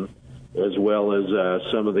aquarium, as well as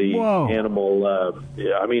some of the animal.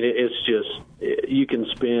 It's just you can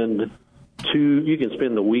spend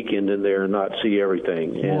the weekend in there and not see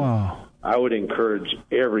everything. And I would encourage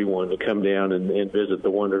everyone to come down and visit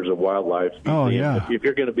the Wonders of Wildlife Museum. Oh, yeah. If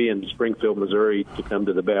you're going to be in Springfield, Missouri, to come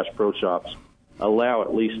to the Bass Pro Shops allow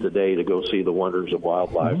at least a day to go see the wonders of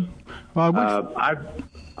wildlife.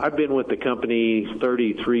 I've been with the company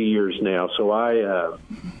 33 years now, so I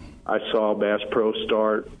saw Bass Pro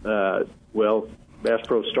start. Bass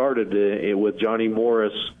Pro started with Johnny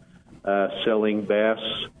Morris selling bass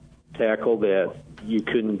tackle that you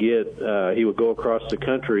couldn't get. He would go across the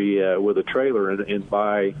country with a trailer and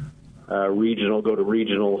buy go to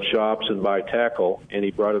regional shops and buy tackle, and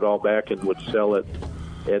he brought it all back and would sell it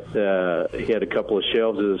at he had a couple of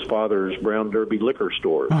shelves at his father's Brown Derby liquor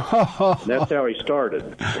stores. That's how he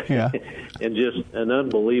started. Yeah. And just an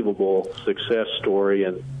unbelievable success story,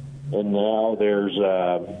 and now there's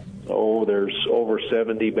over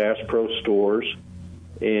 70 Bass Pro stores.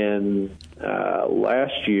 And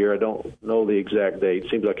last year, I don't know the exact date,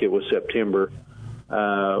 seems like it was September,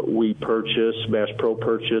 Bass Pro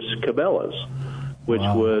purchased Cabela's, which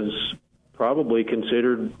was probably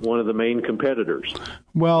considered one of the main competitors.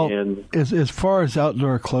 Well, as far as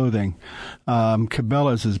outdoor clothing,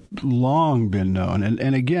 Cabela's has long been known.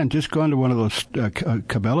 And again, just going to one of those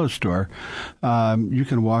Cabela's store, you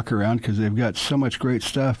can walk around because they've got so much great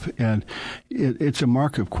stuff, and it's a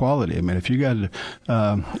mark of quality. I mean, if you got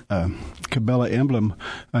a Cabela emblem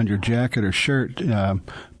on your jacket or shirt,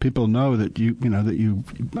 people know that you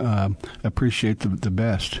appreciate the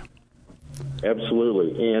best.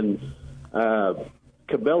 Absolutely. And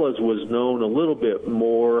Cabela's was known a little bit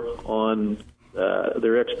more on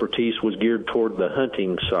their expertise was geared toward the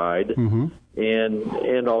hunting side,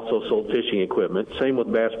 and also sold fishing equipment. Same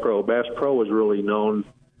with Bass Pro. Bass Pro was really known,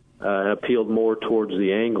 appealed more towards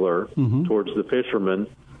the angler, towards the fisherman,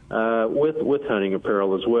 with hunting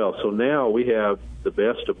apparel as well. So now we have the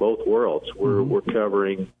best of both worlds. We're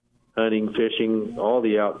covering hunting, fishing, all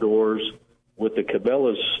the outdoors. With the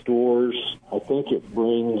Cabela's stores, I think it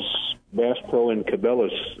brings Bass Pro and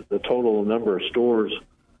Cabela's, the total number of stores,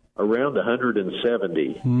 around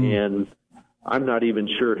 170. And I'm not even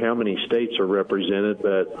sure how many states are represented,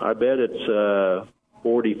 but I bet it's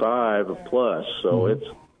 45 plus. So it's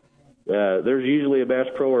there's usually a Bass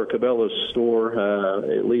Pro or Cabela's store,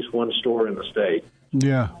 at least one store in the state.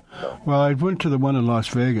 Yeah. Well, I went to the one in Las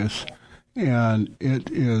Vegas. And it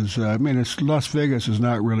is, Las Vegas is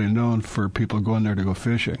not really known for people going there to go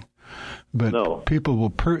fishing. But people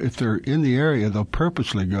will, if they're in the area, they'll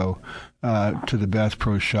purposely go to the Bass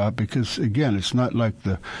Pro Shop because, again, it's not like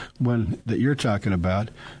the one that you're talking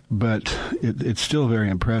about, but it's still very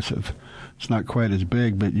impressive. It's not quite as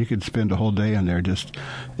big, but you could spend a whole day in there just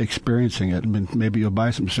experiencing it. I mean, maybe you'll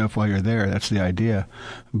buy some stuff while you're there. That's the idea.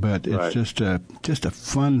 But it's just a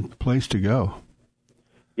fun place to go.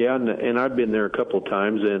 Yeah, and I've been there a couple of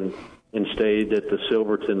times and stayed at the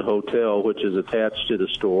Silverton Hotel, which is attached to the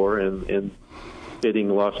store, and fitting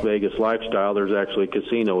Las Vegas lifestyle, there's actually a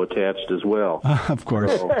casino attached as well. Of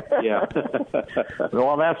course. So, yeah.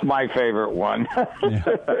 Well, that's my favorite one.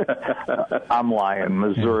 I'm lying.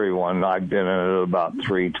 Missouri one. I've been in it about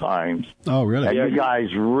 3 times. Oh, really? And you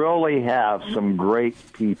guys really have some great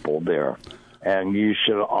people there. And you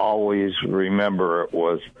should always remember it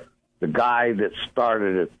was the guy that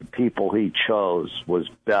started it, the people he chose, was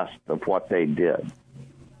best of what they did.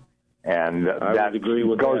 And that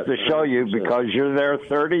goes to show you, because you're there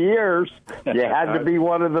 30 years, you had to be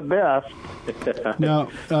one of the best. Now,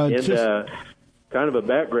 kind of a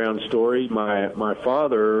background story, my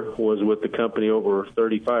father was with the company over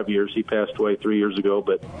 35 years. He passed away 3 years ago,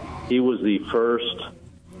 but he was the first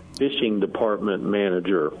fishing department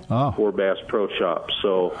manager for Bass Pro Shops.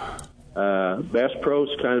 So Bass Pro's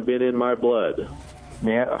kind of been in my blood.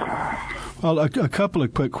 Yeah. Well, a couple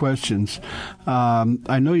of quick questions.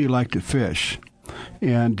 I know you like to fish,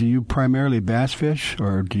 and do you primarily bass fish,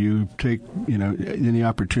 or do you take any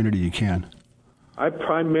opportunity you can? I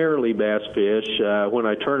primarily bass fish. When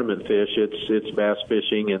I tournament fish, it's bass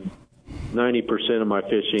fishing, and 90% of my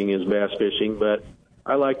fishing is bass fishing. But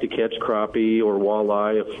I like to catch crappie or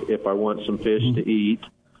walleye if I want some fish to eat.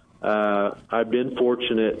 I've been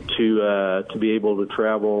fortunate to be able to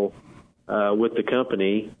travel with the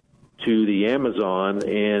company to the Amazon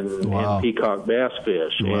and peacock bass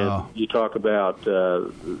fish. Wow. And you talk about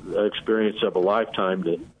experience of a lifetime.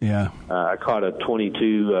 I caught a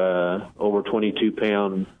over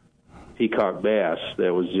 22-pound peacock bass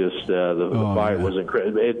that was just the bite was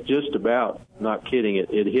incredible. It just about, not kidding, it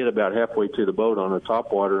hit about halfway to the boat on the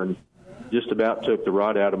topwater and just about took the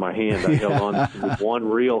rod out of my hand. I held on with one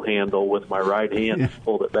reel handle with my right hand and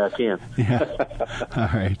pulled it back in. All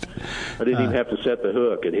right. I didn't even have to set the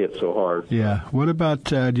hook. It hit so hard. Yeah. What about,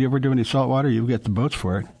 do you ever do any saltwater? You've got the boats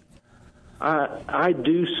for it. I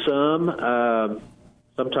do some.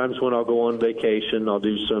 Sometimes when I'll go on vacation, I'll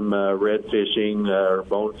do some red fishing or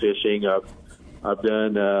bone fishing. I've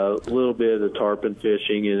done a little bit of tarpon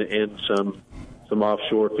fishing and some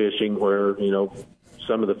offshore fishing where,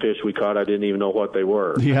 some of the fish we caught, I didn't even know what they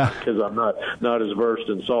were. Yeah. Because I'm not as versed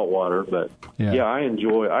in saltwater. But, I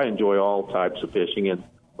enjoy all types of fishing. And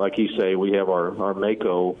like you say, we have our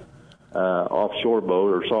Mako offshore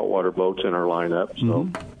boat or saltwater boats in our lineup. So.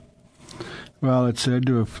 Mm-hmm. Well,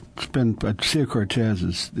 Sea of Cortez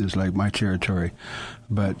is like my territory,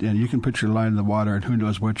 but you can put your line in the water and who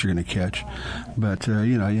knows what you're going to catch. But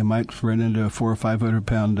you might run into a 400 or 500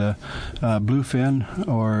 pound bluefin,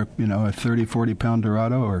 or a 30, 40 pound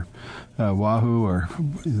Dorado, or wahoo, or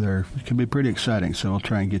it can be pretty exciting. So we'll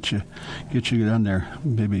try and get you down there.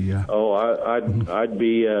 Maybe. I'd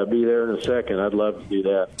be there in a second. I'd love to do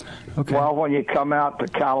that. Okay. Well, when you come out to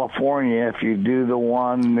California, if you do the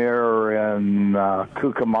one there in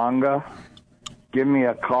Cucamonga, give me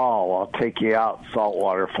a call. I'll take you out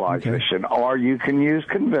saltwater fly fishing, or you can use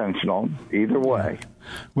conventional. Either way.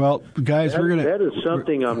 Well, guys, that is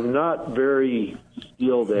something I'm not very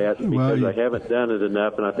skilled at because I haven't done it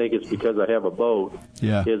enough, and I think it's because I have a boat.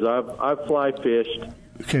 Yeah. Is I've fly fished.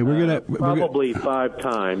 Okay, we're probably 5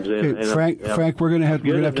 times. And Frank, we're gonna have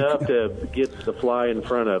to get the fly in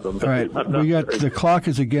front of them. All right, the clock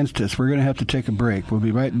is against us. We're gonna have to take a break. We'll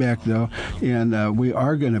be right back though, and we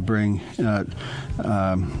are gonna bring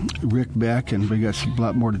Rick back, and we got a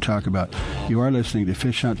lot more to talk about. You are listening to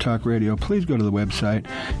Fish Hunt Talk Radio. Please go to the website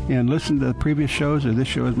and listen to the previous shows or this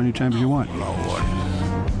show as many times as you want. Lord,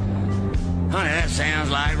 honey, that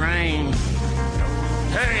sounds like rain.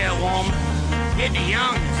 Hurry up, woman. Get the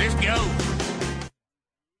youngins, let's go.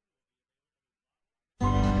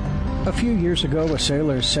 A few years ago, a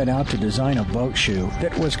sailor set out to design a boat shoe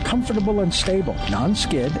that was comfortable and stable,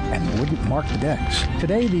 non-skid, and wouldn't mark the decks.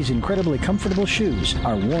 Today, these incredibly comfortable shoes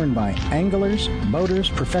are worn by anglers, boaters,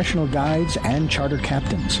 professional guides, and charter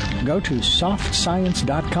captains. Go to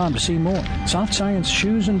softscience.com to see more. Soft Science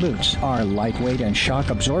shoes and boots are lightweight and shock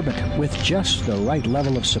absorbent with just the right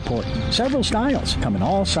level of support. Several styles come in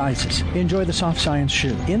all sizes. Enjoy the Soft Science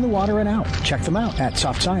shoe in the water and out. Check them out at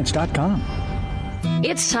softscience.com.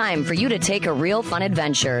 It's time for you to take a real fun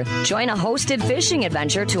adventure. Join a hosted fishing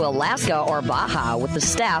adventure to Alaska or Baja with the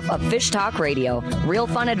staff of Fish Talk Radio. Real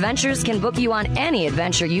Fun Adventures can book you on any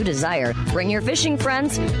adventure you desire. Bring your fishing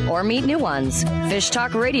friends or meet new ones. Fish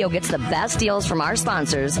Talk Radio gets the best deals from our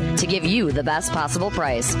sponsors to give you the best possible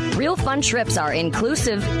price. Real Fun trips are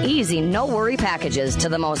inclusive, easy, no-worry packages to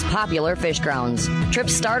the most popular fish grounds.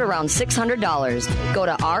 Trips start around $600. Go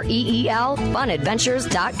to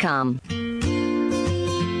REELfunadventures.com.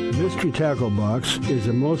 Mystery Tackle Box is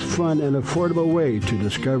the most fun and affordable way to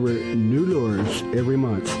discover new lures every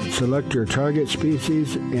month. Select your target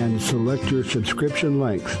species and select your subscription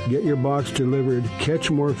length. Get your box delivered.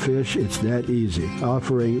 Catch more fish. It's that easy.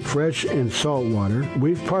 Offering fresh and salt water,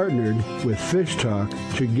 we've partnered with Fish Talk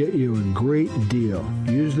to get you a great deal.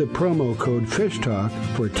 Use the promo code FISHTALK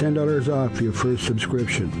for $10 off your first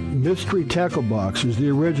subscription. Mystery Tackle Box is the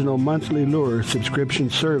original monthly lure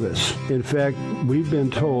subscription service. In fact, we've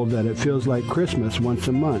been told that it feels like Christmas once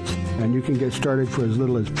a month, and you can get started for as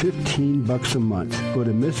little as $15 a month. Go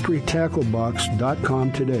to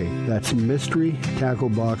MysteryTackleBox.com today. That's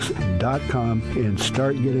MysteryTackleBox.com and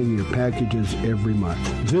start getting your packages every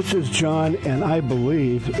month. This is John, and I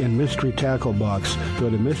believe in Mystery Tackle Box. Go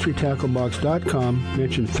to MysteryTackleBox.com,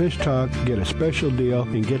 mention Fish Talk, get a special deal,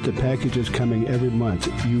 and get the packages coming every month.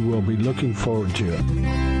 You will be looking forward to it.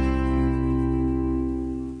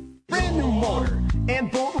 Brand new motor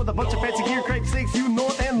and boat with a bunch of fancy gear, crank stakes, you know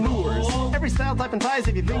it, and lures. Every style, type, and size.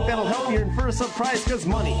 If you think that'll help, you're in for a surprise, cause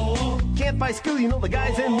money can't buy skill. You know the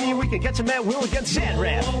guys and me, we can catch 'em at will against Shad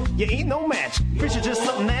Rat. You ain't no match. Fish are just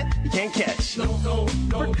something that you can't catch.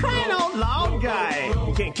 For crying out loud, guy,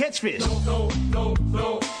 you can't catch fish. You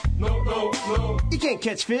can't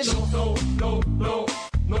catch fish.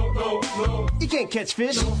 You can't catch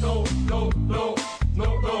fish.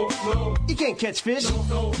 You can't catch fish.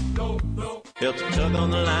 Felt a tug on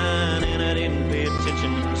the line and I didn't pay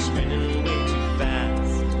attention, spinning way too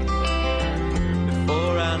fast.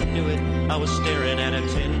 Before I knew it, I was staring at a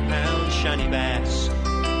 10-pound shiny bass.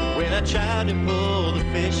 When I tried to pull the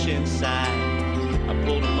fish inside, I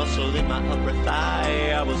pulled a muscle in my upper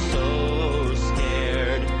thigh. I was so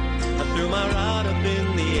scared, I threw my rod up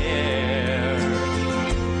in the air.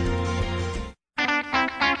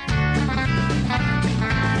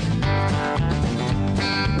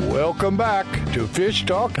 Welcome back to Fish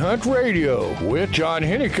Talk Hunt Radio with John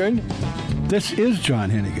Hennigan. This is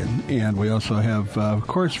John Hennigan, and we also have, of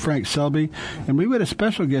course, Frank Selby, and we had a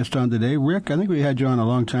special guest on today, Rick. I think we had you on a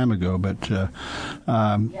long time ago, but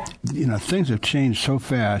things have changed so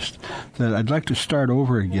fast that I'd like to start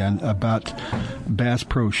over again about Bass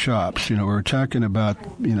Pro Shops. We're talking about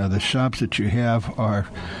the shops that you have are,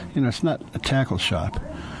 it's not a tackle shop.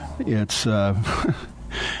 It's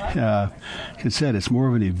it said it's more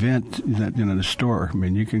of an event than in a store. I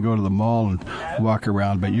mean, you can go to the mall and walk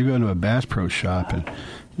around, but you go to a Bass Pro Shop and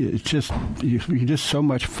it's just you're just so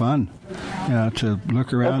much fun to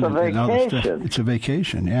look around and all this stuff. It's a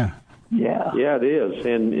vacation, yeah. Yeah, it is,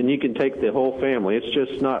 and you can take the whole family. It's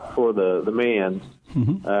just not for the man.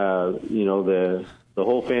 Mm-hmm. The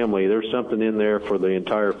whole family. There's something in there for the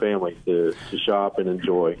entire family to shop and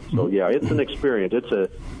enjoy. So yeah, it's an experience.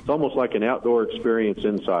 It's almost like an outdoor experience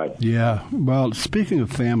inside. Yeah. Well, speaking of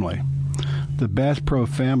family, the Bass Pro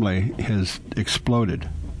family has exploded.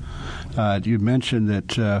 You mentioned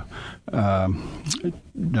that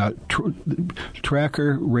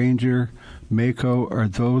Tracker, Ranger, Mako, are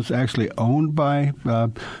those actually owned by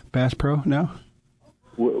Bass Pro now?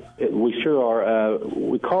 We sure are.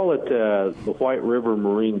 We call it the White River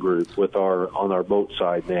Marine Group on our boat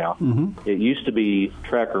side now. Mm-hmm. It used to be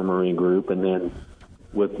Tracker Marine Group, and then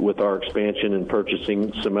with our expansion and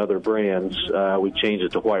purchasing some other brands, we changed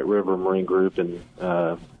it to White River Marine Group, and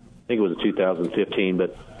I think it was in 2015.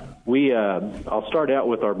 But I'll start out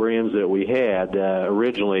with our brands that we had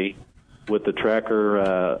originally with the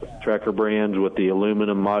Tracker brands, with the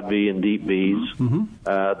aluminum Mod V and Deep V's, mm-hmm.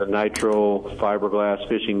 The Nitro fiberglass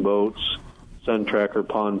fishing boats, Sun Tracker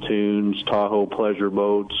pontoons, Tahoe pleasure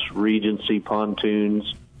boats, Regency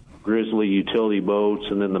pontoons, Grizzly utility boats,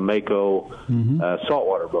 and then the Mako mm-hmm.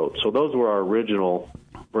 Saltwater boats. So those were our original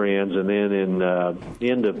brands. And then in the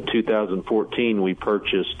end of 2014, we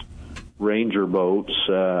purchased Ranger boats,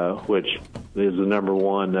 which is the number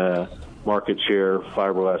one market share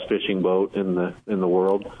fiberglass fishing boat in the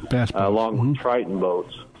world, along with Triton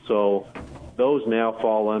boats. So those now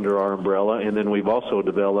fall under our umbrella, and then we've also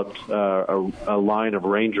developed a line of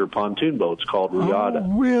Ranger pontoon boats called Regatta.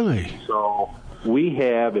 Oh, really? So we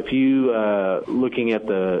have, if you looking at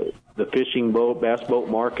the fishing boat, bass boat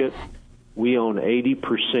market, we own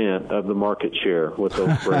 80% of the market share with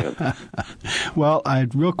those brands. Well,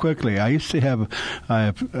 real quickly, I used to have,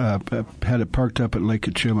 I've had it parked up at Lake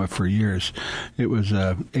Kachuma for years. It was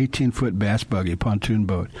a 18-foot bass buggy pontoon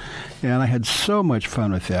boat, and I had so much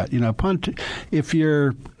fun with that. If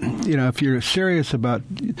you're serious about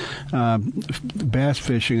bass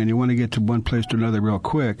fishing and you want to get to one place to another real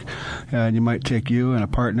quick, and you might take you and a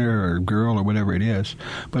partner or a girl or whatever it is,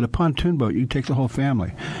 but a pontoon boat, you can take the whole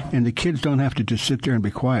family, and the kids don't have to just sit there and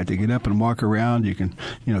be quiet. They get up and walk around. You can,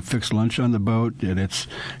 fix lunch on the boat, and it's,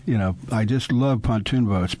 I just love pontoon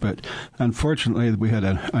boats. But unfortunately, we had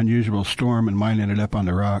an unusual storm, and mine ended up on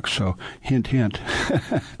the rocks. So, hint, hint.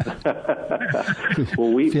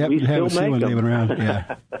 Well, we still make them. Around,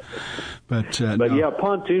 yeah. But no. Yeah,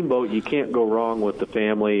 pontoon boat, you can't go wrong with the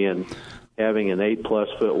family and having an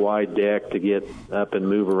 8+ foot wide deck to get up and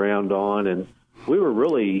move around on. And we were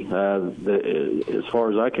really, as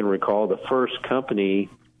far as I can recall, the first company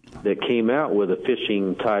that came out with a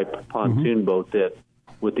fishing type pontoon mm-hmm. boat that,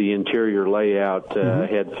 with the interior layout,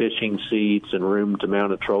 mm-hmm. had fishing seats and room to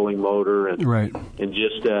mount a trolling motor and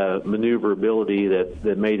just maneuverability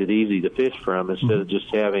that made it easy to fish from instead mm-hmm. of just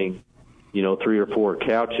having 3 or 4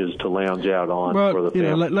 couches to lounge out on for the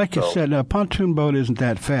family. Like you said, a pontoon boat isn't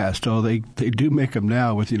that fast, although they do make them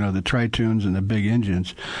now with, the Tritoons and the big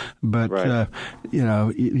engines. But,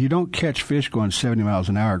 you don't catch fish going 70 miles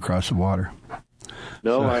an hour across the water.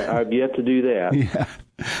 No, I've yet to do that. Yeah.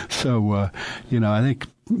 So, I think,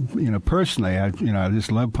 personally, I just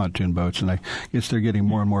love pontoon boats, and I guess they're getting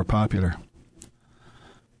more and more popular.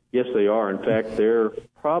 Yes, they are. In fact, they're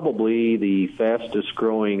probably the fastest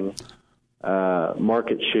growing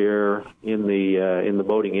market share in the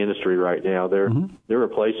boating industry right now. They're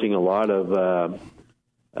replacing a lot of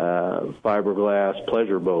fiberglass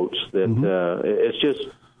pleasure boats that it's just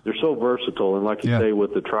they're so versatile, and like you say,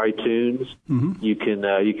 with the Tritoons, you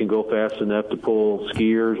can go fast enough to pull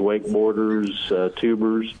skiers, wakeboarders,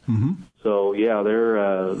 tubers. So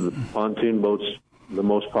they're the pontoon boats, the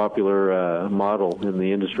most popular model in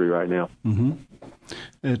the industry right now.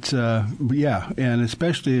 It's and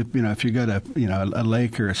especially if you got a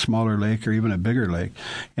lake or a smaller lake or even a bigger lake,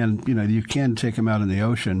 and you can take them out in the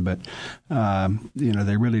ocean, but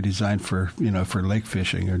they're really designed for for lake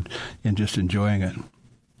fishing and just enjoying it.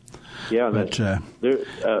 Yeah, but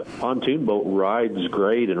pontoon boat rides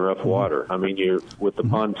great in rough water. I mean, you're with the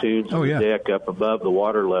pontoons on the deck up above the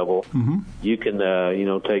water level. You can,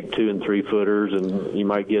 take 2 and 3 footers, and you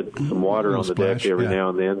might get some water on the deck every now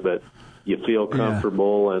and then, but you feel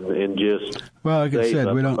comfortable and just like I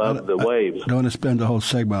said, we don't above the waves. Don't want to spend the whole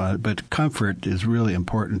segment on it, but comfort is really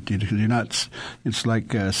important because you're not. It's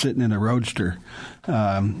like sitting in a roadster.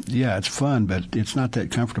 It's fun, but it's not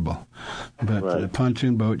that comfortable. But a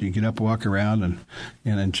pontoon boat, you can get up, walk around,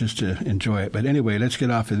 and just enjoy it. But anyway, let's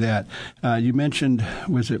get off of that. You mentioned,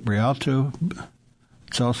 was it Rialto?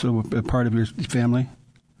 It's also a part of your family.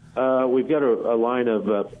 We've got a line of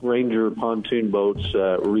Ranger pontoon boats,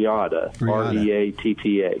 Reatta,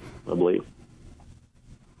 Reatta, I believe.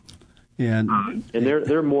 And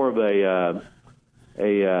they're more of a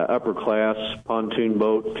upper class pontoon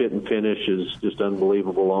boat. Fit and finish is just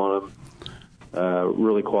unbelievable on them.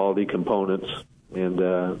 Really quality components, and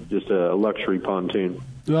just a luxury pontoon.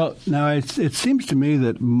 Well, now it seems to me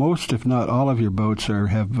that most, if not all, of your boats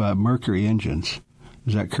have Mercury engines.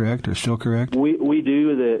 Is that correct, or still correct? We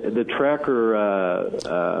do the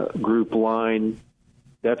Tracker group line.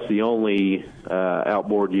 That's the only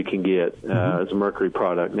outboard you can get as a Mercury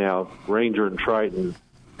product. Now, Ranger and Triton,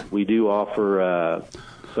 we do offer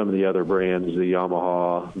some of the other brands, the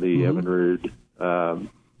Yamaha, the Evinrude.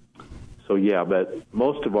 But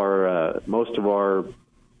most of our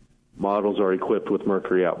models are equipped with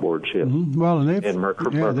Mercury outboard ships. Well, and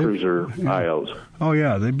Mercruiser IOs. Oh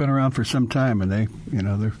yeah, they've been around for some time, and they're.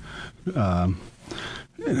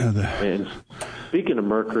 And speaking of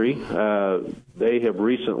Mercury, they have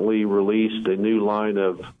recently released a new line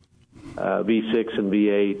of V6 and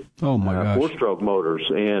V8 4-stroke motors,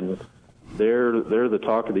 and they're the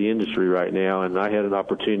talk of the industry right now. And I had an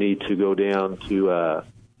opportunity to go down to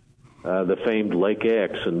the famed Lake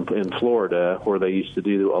X in Florida, where they used to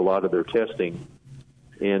do a lot of their testing,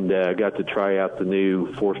 and got to try out the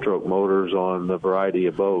new 4-stroke motors on a variety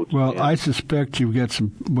of boats. Well, I suspect you've got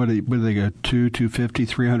some, what do they got, 250,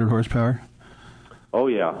 300 horsepower? Oh,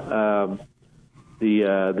 yeah.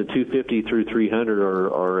 The 250 through 300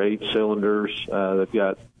 are 8 cylinders. They've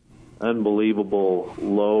got unbelievable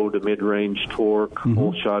low to mid-range torque.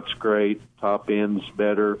 Full shot's great. Top end's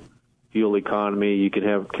better. Fuel economy. You can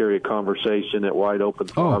carry a conversation at wide open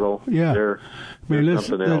throttle. Oh, yeah.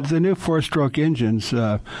 The new 4-stroke engines,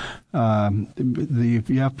 you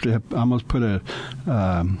have to almost put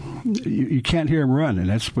you can't hear them run, and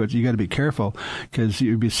that's what you got to be careful, because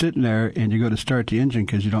you'd be sitting there and you go to start the engine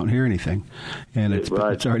because you don't hear anything, and it's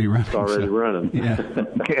already running. It's already running. Yeah.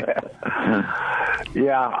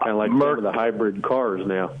 Yeah. Kind of like some of the hybrid cars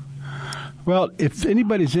now. Well, if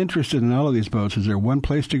anybody's interested in all of these boats, is there one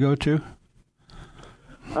place to go to?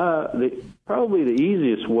 Probably the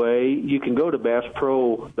easiest way, you can go to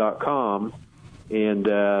BassPro.com, and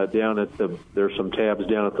there's some tabs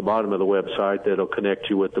down at the bottom of the website that'll connect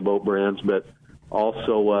you with the boat brands. But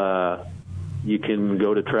also, you can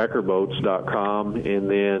go to TrackerBoats.com, and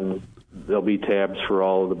then there'll be tabs for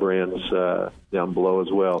all of the brands down below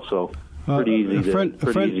as well. So. Pretty easy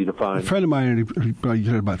to find. A friend of mine,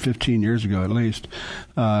 about 15 years ago at least,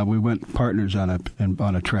 we went partners on a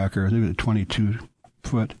tracker. I think it was a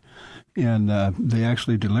 22-foot, and they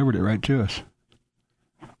actually delivered it right to us.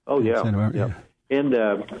 Oh, yeah. And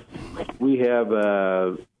we have,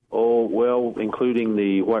 including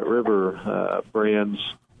the White River brands,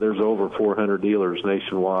 there's over 400 dealers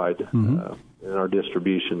nationwide in our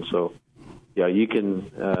distribution, so... Yeah, you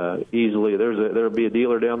can easily. There'll be a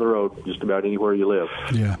dealer down the road just about anywhere you live.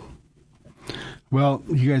 Yeah. Well,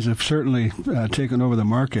 you guys have certainly taken over the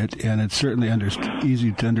market, and it's certainly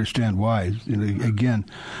easy to understand why. Again,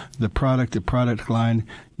 the product line.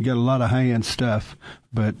 You got a lot of high-end stuff,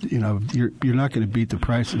 but you're not going to beat the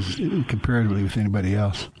prices comparatively with anybody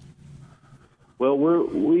else. Well,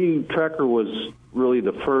 Tracker was really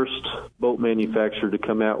the first boat manufacturer to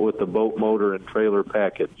come out with the boat motor and trailer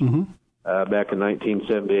package. Back in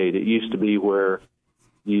 1978. It used to be where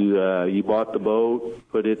you bought the boat,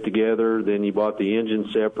 put it together, then you bought the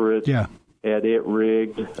engine separate, had it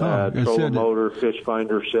rigged, trolling motor, fish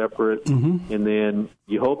finder separate, and then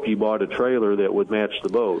you hope you bought a trailer that would match the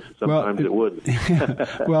boat. Sometimes it wouldn't.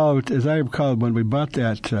 Well, as I recall, when we bought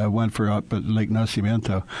that one for up at Lake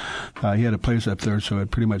Nacimiento, he had a place up there, so it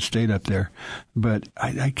pretty much stayed up there. But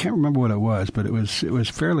I can't remember what it was, but it was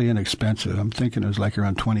fairly inexpensive. I'm thinking it was like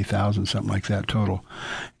around $20,000, something like that total.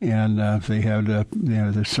 And they had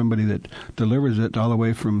there's somebody that delivers it all the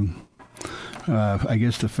way from I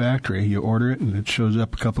guess the factory. You order it, and it shows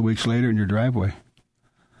up a couple of weeks later in your driveway.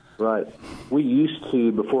 Right. We used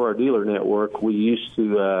to, before our dealer network, we used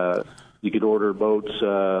to You could order boats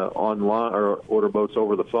online or order boats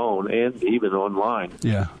over the phone and even online.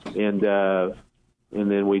 Yeah. And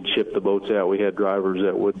then we'd ship the boats out. We had drivers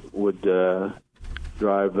that would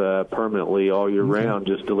drive permanently all year round,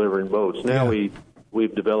 just delivering boats. Now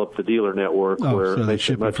we've developed the dealer network where it makes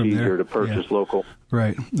it much easier to purchase local.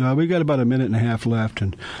 Right. We've got about a minute and a half left,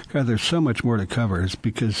 and God, there's so much more to cover. It's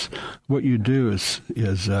because what you do is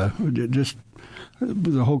just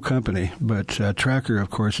the whole company, but Tracker, of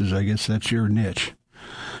course, I guess that's your niche.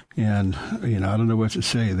 And I don't know what to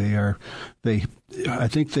say. I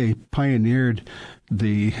think they pioneered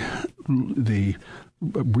the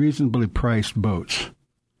reasonably priced boats.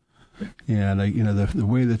 And the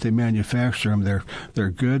way that they manufacture them, they're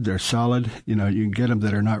good, they're solid. You can get them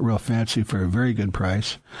that are not real fancy for a very good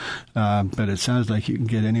price. But it sounds like you can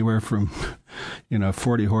get anywhere from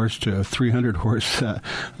 40 horse to a 300 horse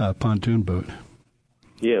pontoon boat.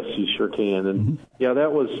 Yes, you sure can. And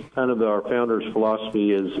that was kind of our founder's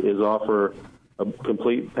philosophy is offer a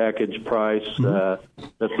complete package price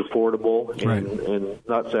that's affordable and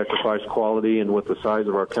not sacrifice quality. And with the size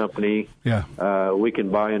of our company, we can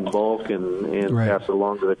buy in bulk and pass it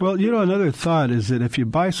along to the Well, another thought is that if you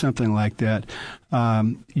buy something like that,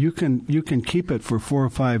 you can keep it for 4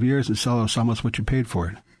 or 5 years and sell us almost what you paid for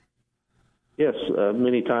it. Yes,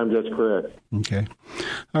 many times that's correct. Okay.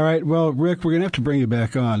 All right. Well, Rick, we're going to have to bring you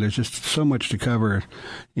back on. There's just so much to cover,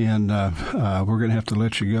 and we're going to have to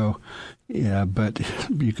let you go. Yeah, but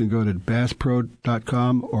you can go to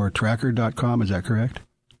basspro.com or tracker.com. Is that correct?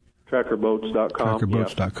 Trackerboats.com.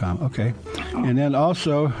 Trackerboats.com. Okay. And then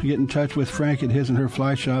also get in touch with Frank at His and Her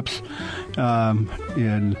Fly Shops,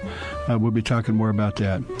 and we'll be talking more about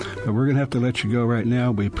that. But we're going to have to let you go right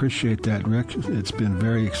now. We appreciate that, Rick. It's been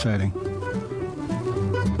very exciting.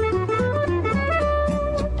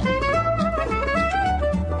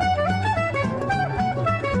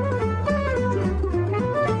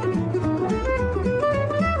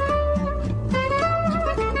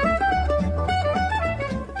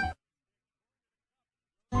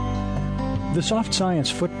 The Soft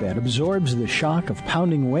Science footbed absorbs the shock of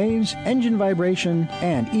pounding waves, engine vibration,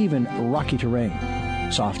 and even rocky terrain.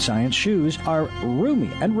 Soft Science shoes are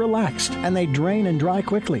roomy and relaxed, and they drain and dry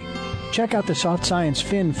quickly. Check out the Soft Science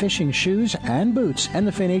Fin fishing shoes and boots and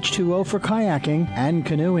the Fin H2O for kayaking and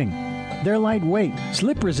canoeing. They're lightweight,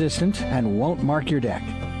 slip-resistant, and won't mark your deck.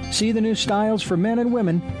 See the new styles for men and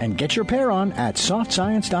women and get your pair on at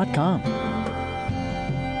softscience.com.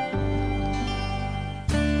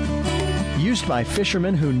 Used by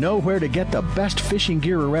fishermen who know where to get the best fishing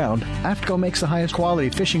gear around, AFTCO makes the highest quality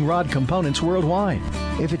fishing rod components worldwide.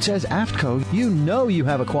 If it says AFTCO, you know you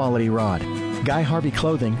have a quality rod. Guy Harvey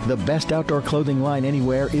Clothing, the best outdoor clothing line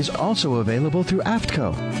anywhere, is also available through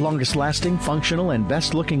AFTCO. Longest lasting, functional, and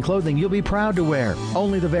best looking clothing you'll be proud to wear.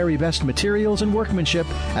 Only the very best materials and workmanship.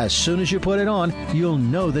 As soon as you put it on, you'll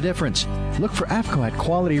know the difference. Look for AFTCO at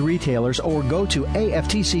quality retailers or go to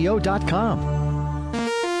aftco.com.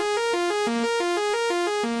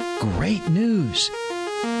 Great news!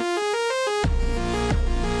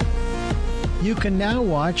 You can now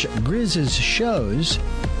watch Grizz's shows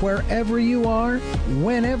wherever you are,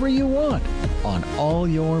 whenever you want, on all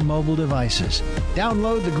your mobile devices.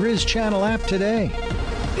 Download the Grizz Channel app today.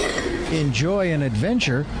 Enjoy an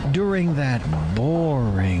adventure during that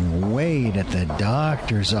boring wait at the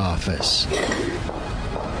doctor's office.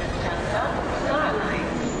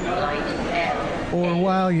 Or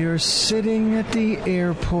while you're sitting at the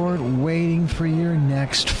airport waiting for your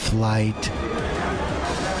next flight.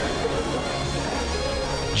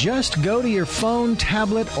 Just go to your phone,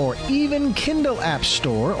 tablet, or even Kindle App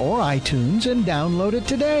Store or iTunes and download it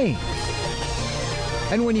today.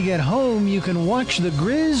 And when you get home, you can watch the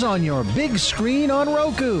Grizz on your big screen on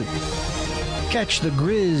Roku. Catch the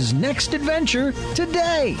Grizz next adventure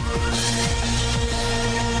today.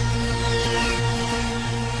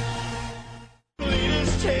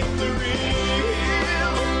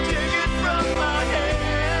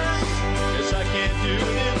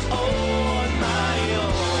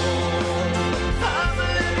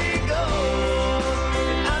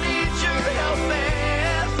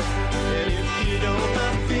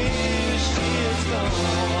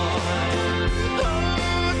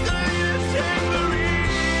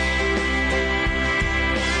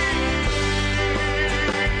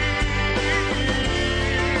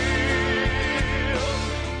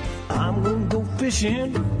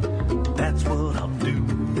 Fishing, that's what I'll do.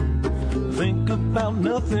 Think about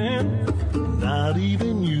nothing, not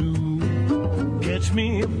even you. Catch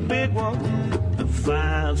me a big one, a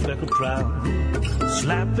fine speckled trout,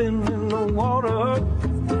 slapping in the water,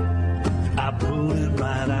 I pull it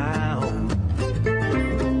right out.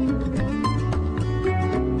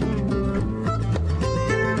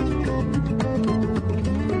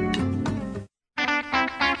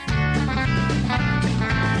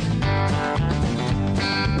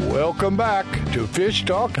 Welcome back to Fish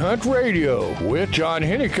Talk Hunt Radio with John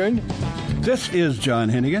Hennigan. This is John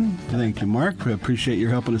Hennigan. Thank you, Mark. We appreciate your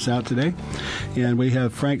helping us out today. And we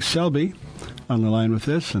have Frank Selby on the line with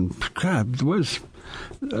us. And, God,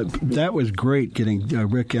 that was great getting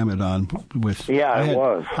Rick Emmett on. It was.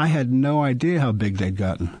 I had no idea how big they'd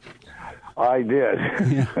gotten. I did.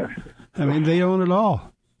 Yeah. I mean, they own it all.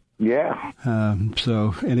 Yeah.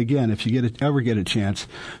 And again, if you ever get a chance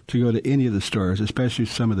to go to any of the stores, especially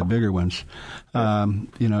some of the bigger ones,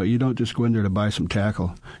 you don't just go in there to buy some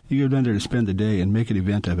tackle. You go in there to spend the day and make an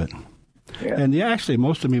event of it. Yeah. And actually,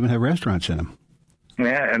 most of them even have restaurants in them.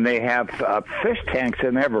 Yeah, and they have fish tanks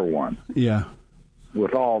in every one. Yeah.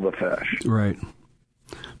 With all the fish. Right.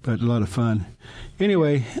 But a lot of fun.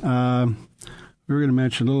 Anyway, we were going to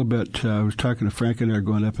mention a little bit. I was talking to Frank and I are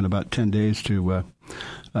going up in about 10 days to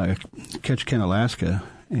Ketchikan, Alaska,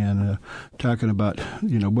 and talking about,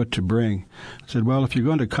 what to bring. I said, well, if you're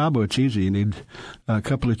going to Cabo, it's easy. You need a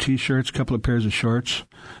couple of T-shirts, a couple of pairs of shorts,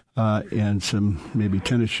 and some maybe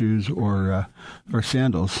tennis shoes or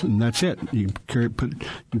sandals, and that's it. You can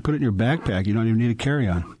put it in your backpack. You don't even need a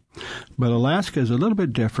carry-on. But Alaska is a little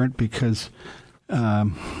bit different because,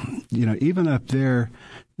 even up there,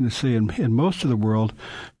 say in most of the world,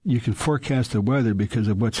 you can forecast the weather because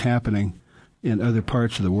of what's happening in other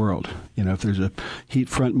parts of the world. If there's a heat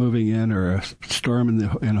front moving in or a storm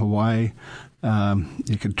in Hawaii,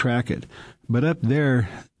 you can track it. But up there,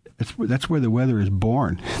 that's where the weather is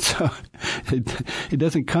born. So it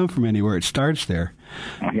doesn't come from anywhere. It starts there.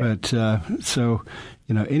 Okay. But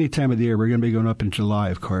any time of the year, we're going to be going up in July,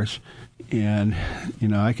 of course. And,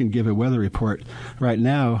 I can give a weather report right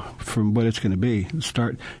now from what it's going to be.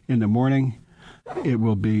 Start in the morning. It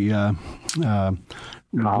will be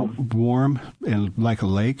warm and like a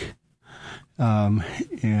lake, and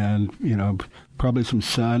probably some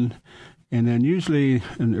sun, and then usually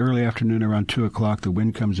in the early afternoon around 2:00 the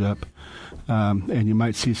wind comes up, and you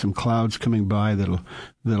might see some clouds coming by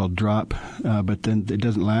that'll drop, but then it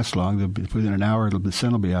doesn't last long. Within an hour the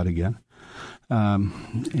sun will be out again, and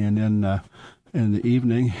then in the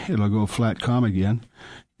evening it'll go flat calm again.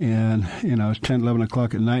 And, it's 10, 11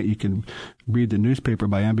 o'clock at night, you can read the newspaper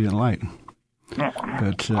by ambient light.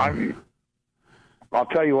 But I'll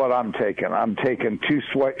tell you what I'm taking. I'm taking 2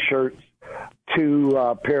 sweatshirts,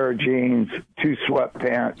 2 pair of jeans, 2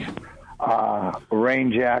 sweatpants, a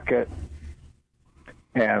rain jacket,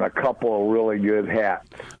 and a couple of really good hats,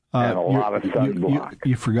 and a lot of sunblock.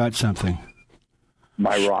 You forgot something.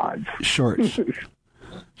 My rods. Shorts.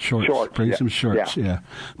 Shorts. Bring some shorts, yeah.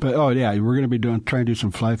 But, we're going to be trying to do some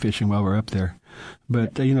fly fishing while we're up there.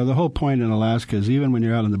 But, the whole point in Alaska is even when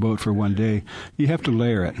you're out on the boat for one day, you have to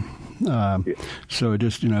layer it. So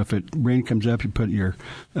just, if rain comes up, you put your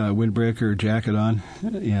windbreaker or jacket on.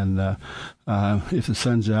 And if the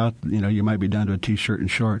sun's out, you might be down to a T-shirt and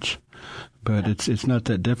shorts. But it's not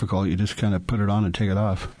that difficult. You just kind of put it on and take it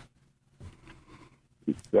off.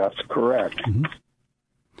 That's correct. Mm-hmm.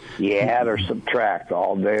 You add or subtract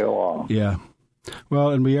all day long. Yeah. Well,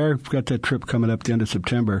 and we've got that trip coming up at the end of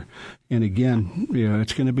September. And again,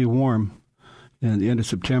 it's going to be warm. And at the end of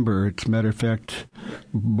September, as a matter of fact,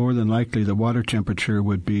 more than likely the water temperature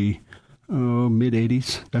would be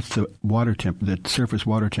mid-80s. That's the surface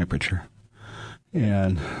water temperature.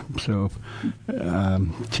 And so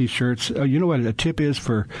T-shirts. You know what a tip is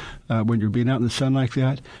for when you're being out in the sun like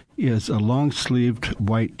that? Is a long-sleeved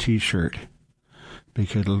white T-shirt.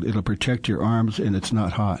 Because it'll protect your arms and it's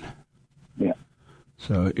not hot. Yeah.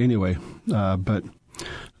 So anyway, but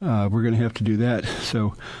we're going to have to do that.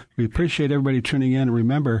 So we appreciate everybody tuning in.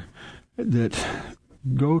 Remember that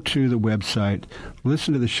go to the website,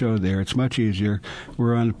 listen to the show there. It's much easier.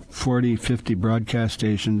 We're on 40, 50 broadcast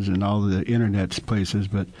stations and all the internet places.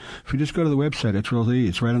 But if you just go to the website, it's real easy.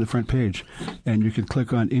 It's right on the front page. And you can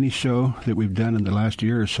click on any show that we've done in the last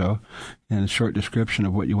year or so and a short description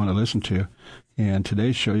of what you want to listen to. And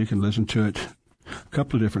today's show, you can listen to it a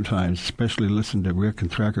couple of different times, especially listen to Rick and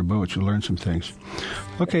Tracker Boats. You'll learn some things.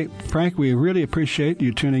 Okay, Frank, we really appreciate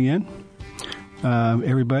you tuning in,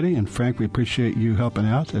 everybody. And Frank, we appreciate you helping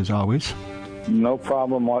out, as always. No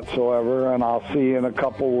problem whatsoever, and I'll see you in a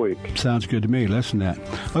couple of weeks. Sounds good to me. Listen to that.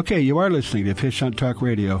 Okay, you are listening to Fish Hunt Talk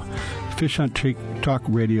Radio,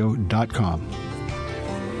 fishhunttalkradio.com.